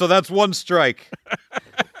 All right, so that's 1 strike.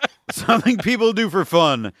 Something people do for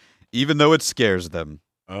fun, even though it scares them.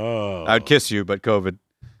 Oh. I'd kiss you, but COVID.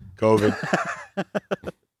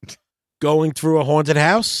 Going through a haunted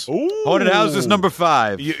house. Ooh. Haunted house is number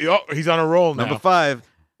 5. He's on a roll now. Number 5.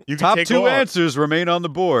 You can Top take 2 off. answers remain on the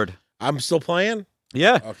board. I'm still playing.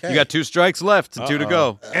 Yeah. Okay. You got 2 strikes left and 2 to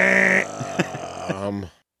go.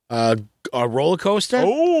 A roller coaster.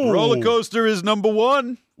 Oh. Roller coaster is number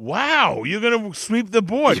 1. Wow. You're going to sweep the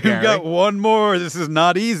board, You've Gary. got 1 more. This is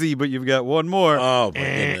not easy, but you've got 1 more. Oh my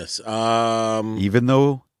goodness. Even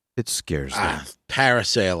though it scares them.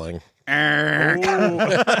 Parasailing. Oh.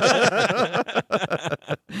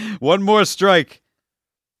 1 more strike.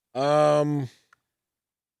 Hang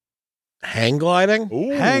gliding.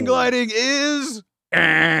 Ooh. Hang gliding is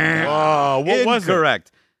Oh, what was it?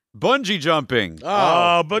 incorrect. Bungee jumping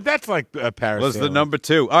Oh, but that's like a parasailing. was the number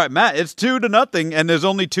 2. All right, Matt, it's 2-0, and there's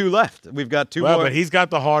only 2 left. We've got 2 Well, more. but he's got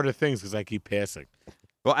the harder things because I keep passing.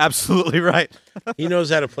 Well, absolutely right. He knows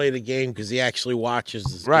how to play the game because he actually watches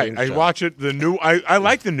this Right. game I show. watch it. The new. I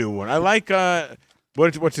like the new one. I like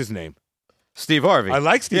what's his name? Steve Harvey. I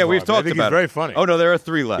like Steve. Yeah, we've Harvey. I talked think about he's very it. funny. Oh no, there are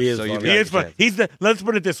 3 left. He is so funny. you've He got is a funny. chance. He's the. Let's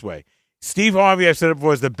put it this way. Steve Harvey, I've said it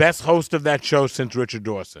before, is the best host of that show since Richard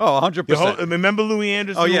Dawson. Oh, 100%. Remember Louis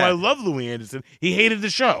Anderson? Oh, yeah. I love Louis Anderson. He hated the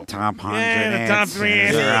show. Top 100 Yeah, the top 3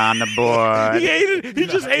 answers answers. are on the board. He hated. He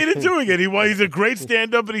just hated doing it. He's a great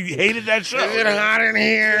stand-up, but he hated that show. Is it hot in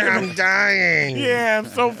here? I'm dying. Yeah, I'm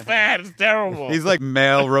so fat. It's terrible. He's like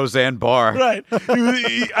male Roseanne Barr. Right.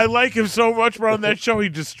 I like him so much, but on that show, he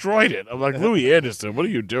destroyed it. I'm like, Louis Anderson, what are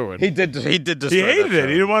you doing? He did destroy He that hated it. show.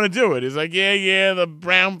 He didn't want to do it. He's like, yeah, the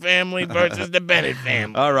Brown family versus the Bennett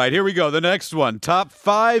family. All right, here we go. The next one. Top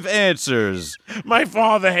 5 answers My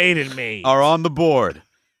father hated me. are on the board.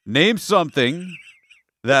 Name something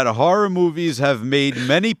that horror movies have made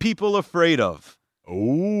many people afraid of.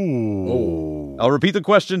 Ooh. I'll repeat the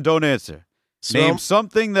question. Don't answer. Name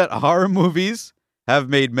something that horror movies have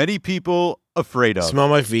made many people afraid of. Smell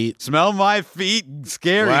my feet. Smell my feet.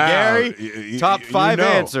 Scary, Wow. Gary. Top 5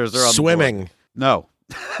 answers are on the board. Swimming. No.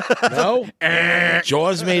 No.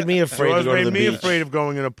 Jaws made me afraid Jaws to go to made the me beach. afraid of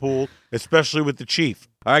going in a pool, especially with the chief.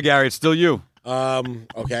 All right, Gary, it's still you.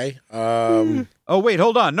 Okay. Oh, wait,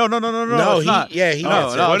 hold on. No, No, it's not. he No,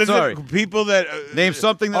 answered. no, What is sorry. it? People that Name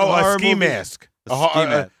something that a horror ski movies- mask. A ski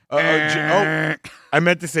mask. I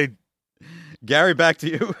meant to say. Gary, back to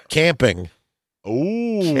you. Camping.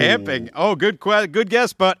 Ooh. Camping. Oh, good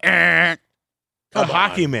guess, but A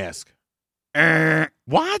hockey mask.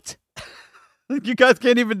 What? you guys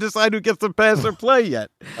can't even decide who gets to pass or play yet.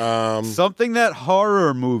 Um, Something that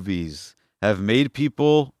horror movies have made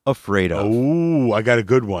people afraid of. Ooh, I got a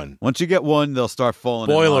good one. Once you get one, they'll start falling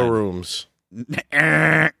boiler in line. rooms.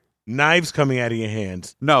 Knives coming out of your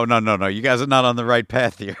hands. No. You guys are not on the right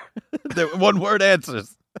path here. They're 1-word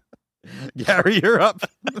answers. Gary, you're up.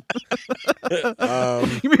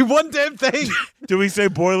 Give me one damn thing. Do we say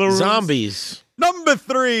boiler rooms? Zombies. Number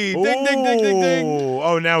 3. Ding, ding, ding, ding, ding.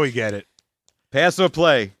 Oh, now we get it. Pass or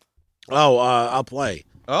play? Oh, I'll play.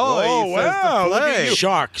 Oh, he says wow, to look at play. you.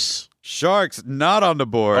 Sharks. Sharks not on the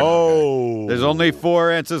board. Oh. There's only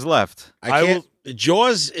 4 answers left. I can't.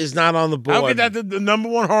 Jaws is not on the board. How could that the number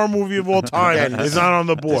one horror movie of all time is not on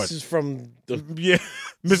the board? This is from the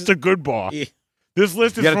Mr. Goodbar. Yeah. This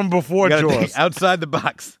list is from before You gotta Jaws. think outside the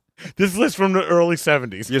box. This list from the early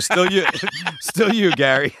 70s. You're still you, still you,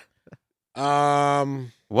 Gary.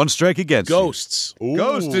 One strike against you. Ghosts. Ooh.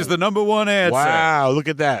 Ghost is the number one answer. Wow, look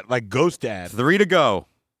at that. Like Ghost Dad. 3 to go.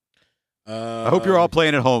 I hope you're all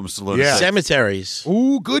playing at home, Saloon. Yeah. Cemeteries.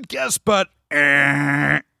 Ooh, good guess, but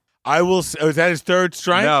I will say, is that his third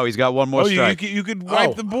strike? no, he's got one more strike. You could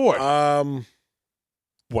wipe the board.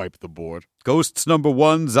 Wipe the board. Ghosts number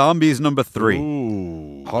 1, zombies number 3.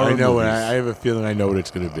 Ooh. Horror I know movies. I have a feeling I know what it's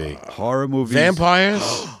going to be. Horror movies. Vampires.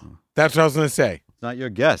 That's what I was going to say. It's not your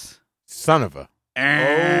guess. Son of a.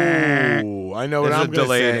 Oh, I know what This is I'm a going to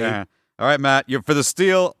delayed. say. All right, Matt, you're for the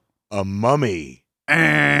steal. A mummy.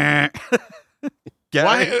 Get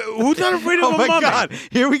Why? it? Who's not afraid of Oh a my mummy? God!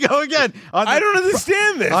 Here we go again. I don't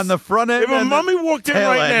understand this. On the front end, If a and the mummy walked in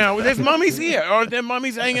tail right end. now, there's mummies here. Aren't there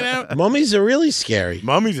mummies hanging out? Mummies are really scary.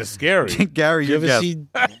 Mummies are scary. Gary, You you ever guess. see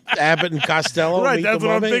Abbott and Costello? Right, Meet that's the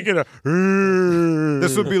what I'm Mummy? thinking of.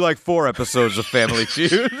 This would be like 4 episodes of Family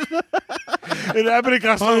Feud. And Abbott and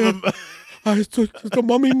Costello. The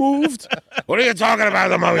mummy moved. What are you talking about?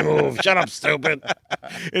 The mummy moved. Shut up, stupid.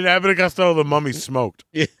 In Abbott and Costello, the mummy smoked,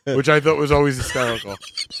 Yeah. which I thought was always hysterical.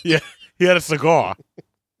 Yeah, he had a cigar.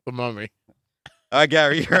 The mummy. All right,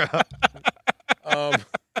 Gary, you're up.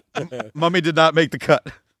 Mummy did not make the cut.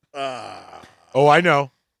 Oh, I know.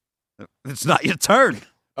 It's not your turn.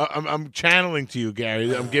 I'm channeling to you,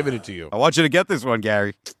 Gary. I'm giving it to you. I want you to get this one,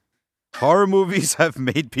 Gary. Horror movies have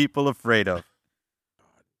made people afraid of.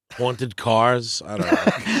 Haunted cars. I don't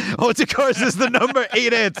know. Haunted Cars is the number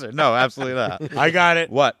 8 answer. No, absolutely not. I got it.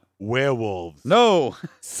 What? Werewolves. No.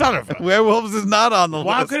 Son of a. Werewolves is not on the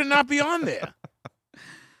Why list. could it not be on there?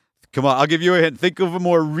 Come on, I'll give you a hint. Think of a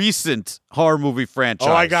more recent horror movie franchise.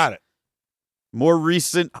 Oh, I got it. More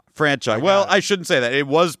recent franchise. Well, I shouldn't say that. It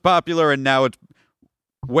was popular, and now it's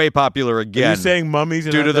way popular Are again you saying mummies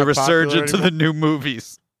are due not to the that popular resurgence of the anymore? new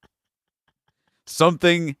movies.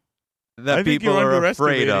 Something that I think people you're are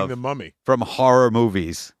underestimating afraid of the mummy. from horror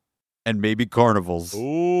movies and maybe carnivals.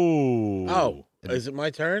 Ooh. Oh, is it my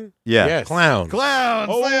turn? Yeah. Yes. Clowns. Clowns.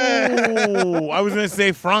 Oh, I was going to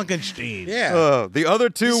say Frankenstein. Yeah. The other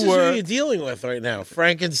two This is who were you're dealing with right now.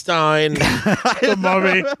 Frankenstein, The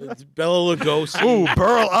mummy. Bela Lugosi. Ooh,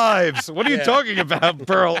 Burl Ives. What are you Yeah. talking about,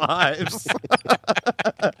 Burl Ives?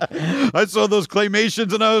 I saw those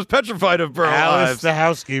claymations and I was petrified of Burl Alice Ives. the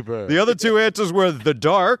housekeeper. The other two answers were The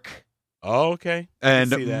Dark Oh, okay. and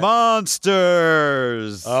see that.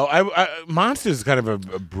 Monsters. Oh, I Monsters is kind of a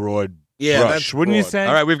broad Yeah, brush, that's wouldn't you broad. say?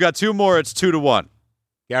 All right, we've got 2 more. It's 2-1.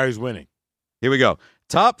 Gary's winning. Here we go.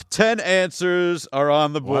 Top 10 answers are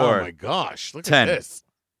on the Oh board. my gosh. Look 10. at this.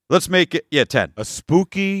 Let's make it, 10. A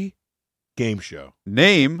spooky game show.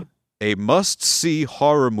 Name a must-see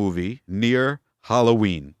horror movie near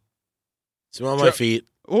Halloween. Smell my feet.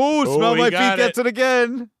 Ooh, Smell he My got Feet gets it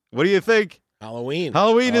again. What do you think? Halloween.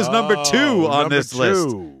 Halloween is number 2 Oh, on number this list.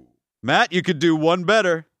 2. Matt, you could do one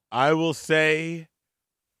better. I will say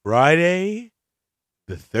Friday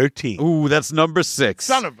the 13th. Ooh, that's number 6.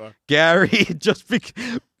 Son of a. Gary,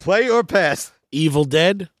 play or pass. Evil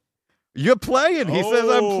Dead. You're playing. He says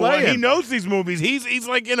I'm Oh, playing. He knows these movies. He's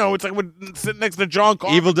like, it's like we're sitting next to John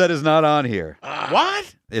Carpenter. Evil Dead is not on here.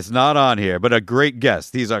 What? It's not on here, but a great guess.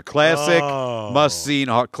 These are classic, Oh. must-see.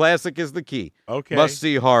 Classic is the key. Okay.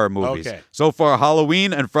 Must-see horror movies. Okay. So far,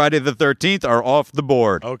 Halloween and Friday the 13th are off the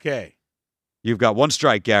board. Okay. You've got 1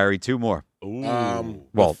 strike, Gary. 2 more. Ooh.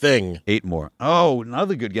 Well, The Thing. 8 more. Oh,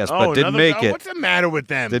 another good guess, Oh, but didn't another- make it. What's the matter with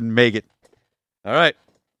them? Didn't make it. All right.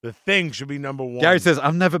 The Thing should be number 1. Gary says,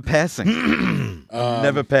 I'm never passing.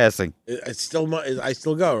 Never passing. It's still. I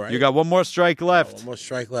still go, right? You got 1 more strike left. One more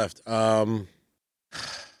strike left.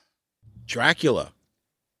 Dracula.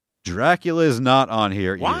 Dracula is not on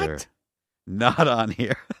here What? either. Not on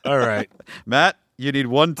here. All right. Matt, you need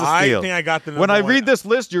 1 to I steal. think I got the number When I one. read this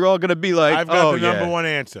list, you're all going to be like, I've got oh, the number yeah. 1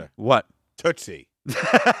 answer. What? Tootsie.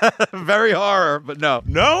 Very horror, but no.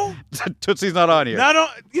 No? Tootsie's not on here. Not on,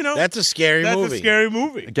 That's a scary that's movie. a scary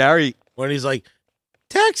movie. Gary, When he's like,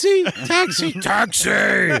 taxi, taxi,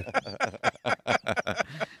 taxi.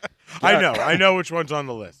 I know which one's on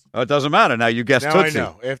the list. oh, it doesn't matter. Now you guessed Now Tootsie. I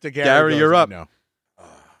know. After Gary, Gary, goes, you're I up. know.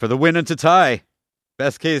 For the win and to tie.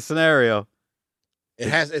 Best case scenario.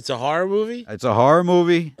 It's a horror movie. It's a horror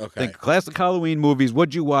movie. Okay. Think classic Halloween movies.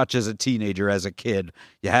 What'd you watch as a teenager, as a kid?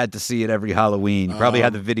 You had to see it every Halloween. You probably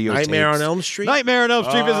had the video. Nightmare on Elm Street. Nightmare on Elm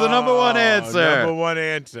Street is the number 1 answer. Number 1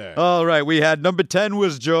 answer. All right. We had number 10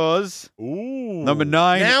 was Jaws. Ooh. Number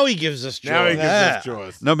 9. Now he gives us joy. Now he gives Yeah. us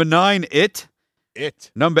Jaws. Number 9, It.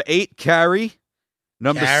 It. Number 8, Carrie.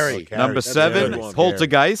 Number Carrie. number That's a 7, good one.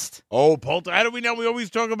 Poltergeist. Oh, Poltergeist. How do we know? We always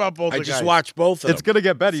talk about I Poltergeist. just watched both of them. It's gonna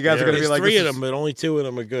get better. You guys are gonna There's be like, 3 this of is- them, but only 2 of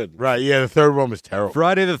them are good. Right, yeah, the third one was terrible.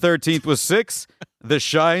 Friday the 13th was 6. The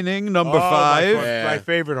Shining, number 5. My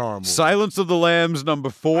favorite horror movie. Silence of the Lambs, number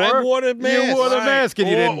 4. I wore a mask. You wore the mask and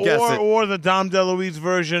you didn't guess it. Or the Dom DeLuise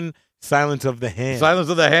version, Silence of the Ham. Silence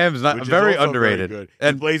of the Hams, not which is very also underrated. Very good.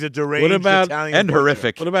 And He plays a deranged What about- Italian and butcher.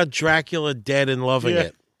 horrific. What about Dracula Dead and Loving Yeah.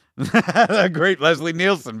 It? Great Leslie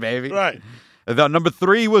Nielsen, baby. Right. And then number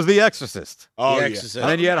 3 was The Exorcist. Oh, The yeah. Exorcist. And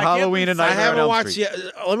then you had I can't Halloween and believe- I Nightmare on haven't Elm watched Street.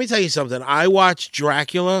 yet. Let me tell you something. I watch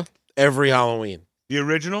Dracula every Halloween. The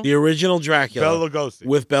original? The original Dracula Bela Lugosi.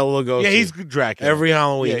 with Bela Lugosi. Yeah, he's Dracula. every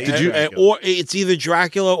Halloween. Yeah, Did you- Or it's either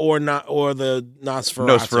Dracula or not, or the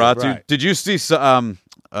Nosferatu. Nosferatu. right. Did you see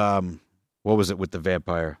what was it with the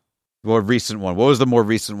vampire? More recent one. What was the more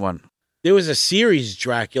recent one? There was a series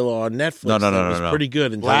Dracula on Netflix. No, that was no. pretty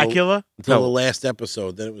good until Blackula? until No. the last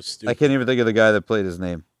episode. Then it was I stupid. can't even think of the guy that played his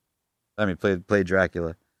name. Played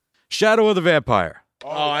Dracula. Shadow of the Vampire.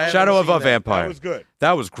 I haven't Shadow of seen a that. Vampire. That was good.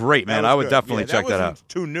 That was great, man. That was I would good. definitely Yeah, check that out. wasn't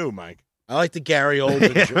too new, Mike. I like the Gary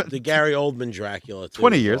Oldman. The Gary Oldman Dracula. Too.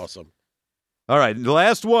 20 It's years. Awesome. All right, the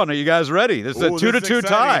last one. Are you guys ready? This is a Ooh, 2-2 this is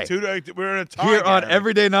tie exciting. We're in a tie. here on Gary.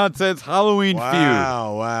 Everyday Nonsense Halloween Feud.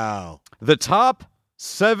 Wow. The top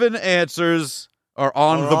 7 answers are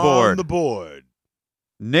on the board. On the board.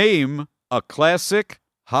 Name a classic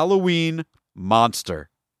Halloween monster.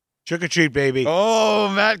 Trick or treat, baby. Oh,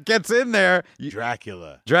 Matt gets in there.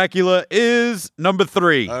 Dracula. Dracula is number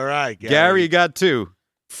 3. All right, Gary, you got 2.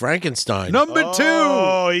 Frankenstein. Number 2.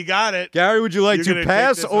 Oh, he got it. Gary, would you like You're to gonna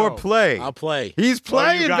pass take this or home. play? I'll play. He's Oh, you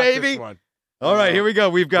playing, got baby. this one. All right, here we go.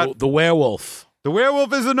 We've got The werewolf. the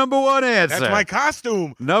werewolf is the number 1 answer. That's my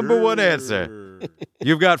costume. Number 1 answer.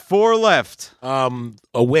 You've got 4 left.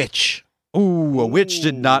 A witch. Ooh, a witch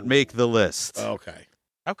did not make the list. Okay.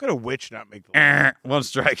 How could a witch not make the list? 1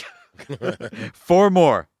 strike. 4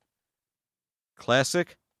 more.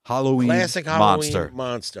 Classic Halloween Classic Halloween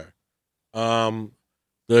monster.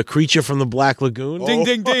 The creature from the Black Lagoon. Ding,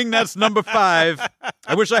 ding, ding. That's number 5.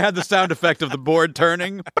 I wish I had the sound effect of the board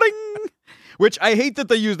turning. Bing! Which I hate that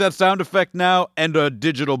they use that sound effect now and a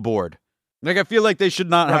digital board. Like, I feel like they should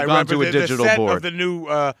not have gone but to a the digital set board. of the new,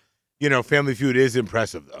 Family Feud is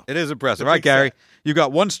impressive, though. It is impressive. The All right, big Gary. set. You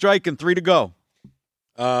got 1 strike and 3 to go.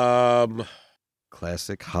 Um,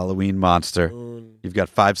 Classic Halloween monster. You've got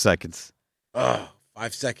 5 seconds. 5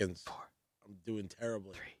 seconds. I'm doing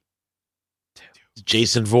terribly. 3, 2.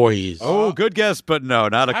 Jason Voorhees. Oh, good guess, but no,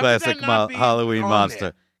 not a How could that classic not be Halloween on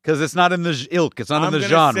monster. Because it's not in the ilk. It's not I'm in the gonna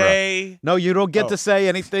genre. Say, No, you don't get to say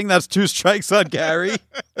anything. That's 2 strikes on Gary.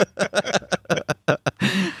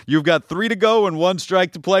 You've got 3 to go and 1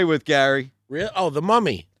 strike to play with, Gary. Real? Oh, the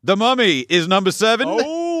Mummy. The Mummy is number 7.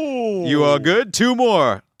 oh. You are good. 2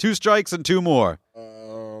 more. 2 strikes and 2 more.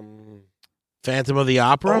 Phantom of the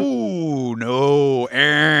Opera. Oh, no.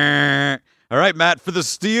 All right, Matt, for the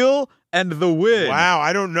steal and the win. Wow,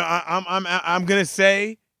 I don't know. I'm gonna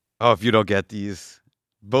say. Oh, if you don't get these.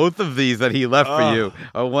 Both of these that he left for you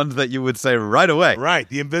are ones that you would say right away. Right,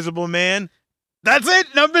 the Invisible Man. That's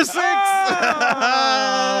it, number 6.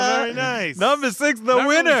 Oh, very nice. Number 6, the Not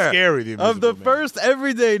really winner scary, the of the Invisible Man. first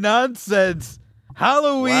Everyday Nonsense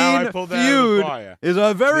Halloween Wow, I pulled that out of the Feud fire. is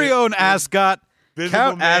our very The- own Ascot, Invisible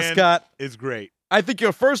Count Man Ascot. is great. I think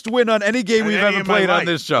your first win on any game we've And ever in my played on life,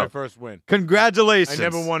 this My show. first win. Congratulations. I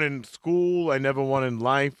never won in school. I never won in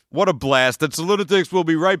life. What a blast. It's the Lunatics. We'll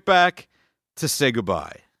be right back to say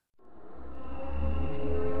goodbye.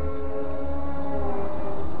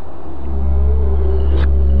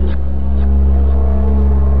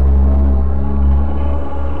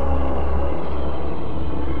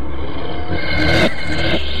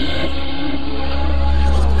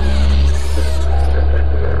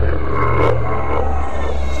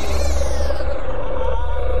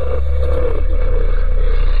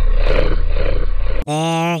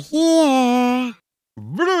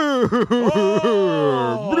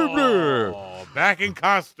 They're here. Oh, back in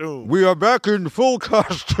costume. We are back in full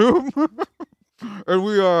costume, and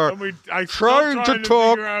we are I trying still to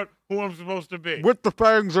talk figure out who I'm supposed to be. with the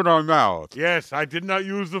fangs in our mouth. Yes, I did not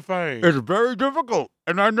use the fang. It's very difficult,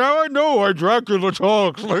 and now I know why Dracula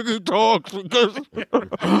talks like he talks, because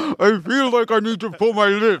I feel like I need to pull my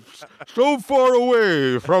lips so far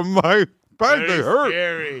away from my fangs. They Very hurt.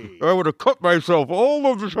 scary. I would have cut myself all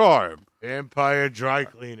of the time. Vampire dry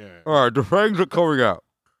cleaner. All right, the fangs are coming out.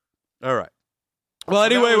 All right. Well,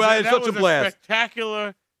 anyway, that it's was such a blast.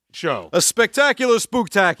 Spectacular show. A spectacular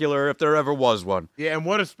spooktacular, if there ever was one. Yeah, and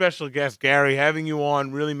what a special guest, Gary. Having you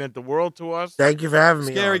on really meant the world to us. Thank you for having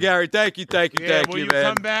me. Scary Gary, thank you, Yeah, will you, you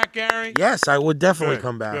man. come back, Gary? Yes, I would definitely Good,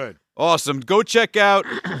 come back. Good. Awesome. Go check out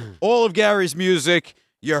all of Gary's music.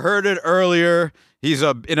 You heard it earlier. He's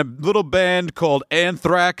in a little band called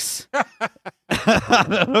Anthrax. I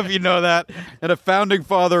don't know if you know that. And a founding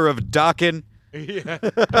father of Dokken. Yeah.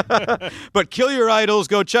 But Kill Your Idols.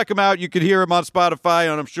 Go check him out. You can hear him on Spotify,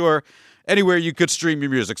 and I'm sure anywhere you could stream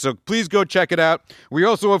your music. So please go check it out. We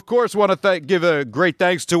also, of course, want to give a great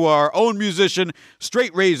thanks to our own musician,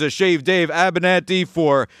 Straight Razor Shave Dave Abernathy,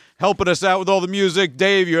 for helping us out with all the music.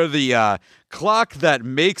 Dave, you're the clock that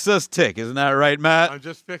makes us tick. Isn't that right, Matt? I'm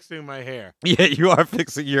just fixing my hair. Yeah, you are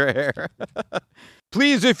fixing your hair.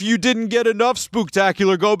 Please, if you didn't get enough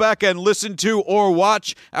Spooktacular, go back and listen to or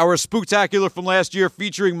watch our Spooktacular from last year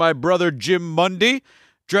featuring my brother Jim Mundy.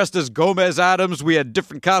 Dressed as Gomez Adams. We had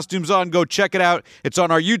different costumes on. Go check it out. It's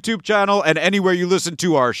on our YouTube channel and anywhere you listen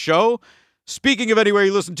to our show. Speaking of anywhere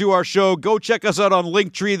you listen to our show, go check us out on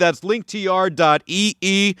Linktree. That's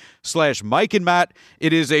linktr.ee/Mike and Matt.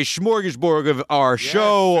 It is a smorgasbord of our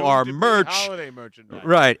show, our merch. Holiday merchandise.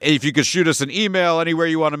 Right. If you could shoot us an email anywhere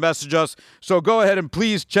you want to message us. So go ahead and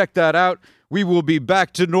please check that out. We will be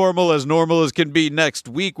back to normal as can be next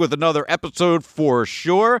week with another episode for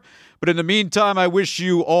sure. But in the meantime, I wish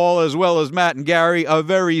you all, as well as Matt and Gary, a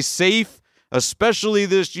very safe, especially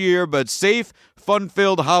this year, but safe,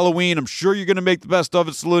 fun-filled Halloween. I'm sure you're going to make the best of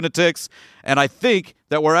it, lunatics. And I think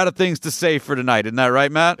that we're out of things to say for tonight. Isn't that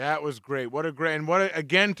right, Matt? That was great.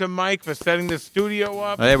 Again to Mike for setting the studio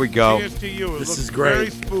up. There we go. Cheers to you. This looks is great. Very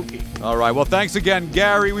spooky. All right. Well, thanks again,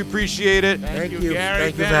 Gary. We appreciate it. Thank you, Thank Gary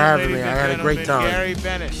you for Bennett, having ladies me. I and had a great gentlemen. time. Gary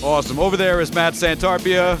Bennett. Awesome. Over there is Matt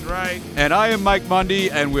Santarpia. That's right. And I am Mike Mundy,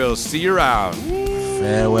 and we'll see you around.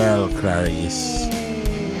 Farewell, Clarice.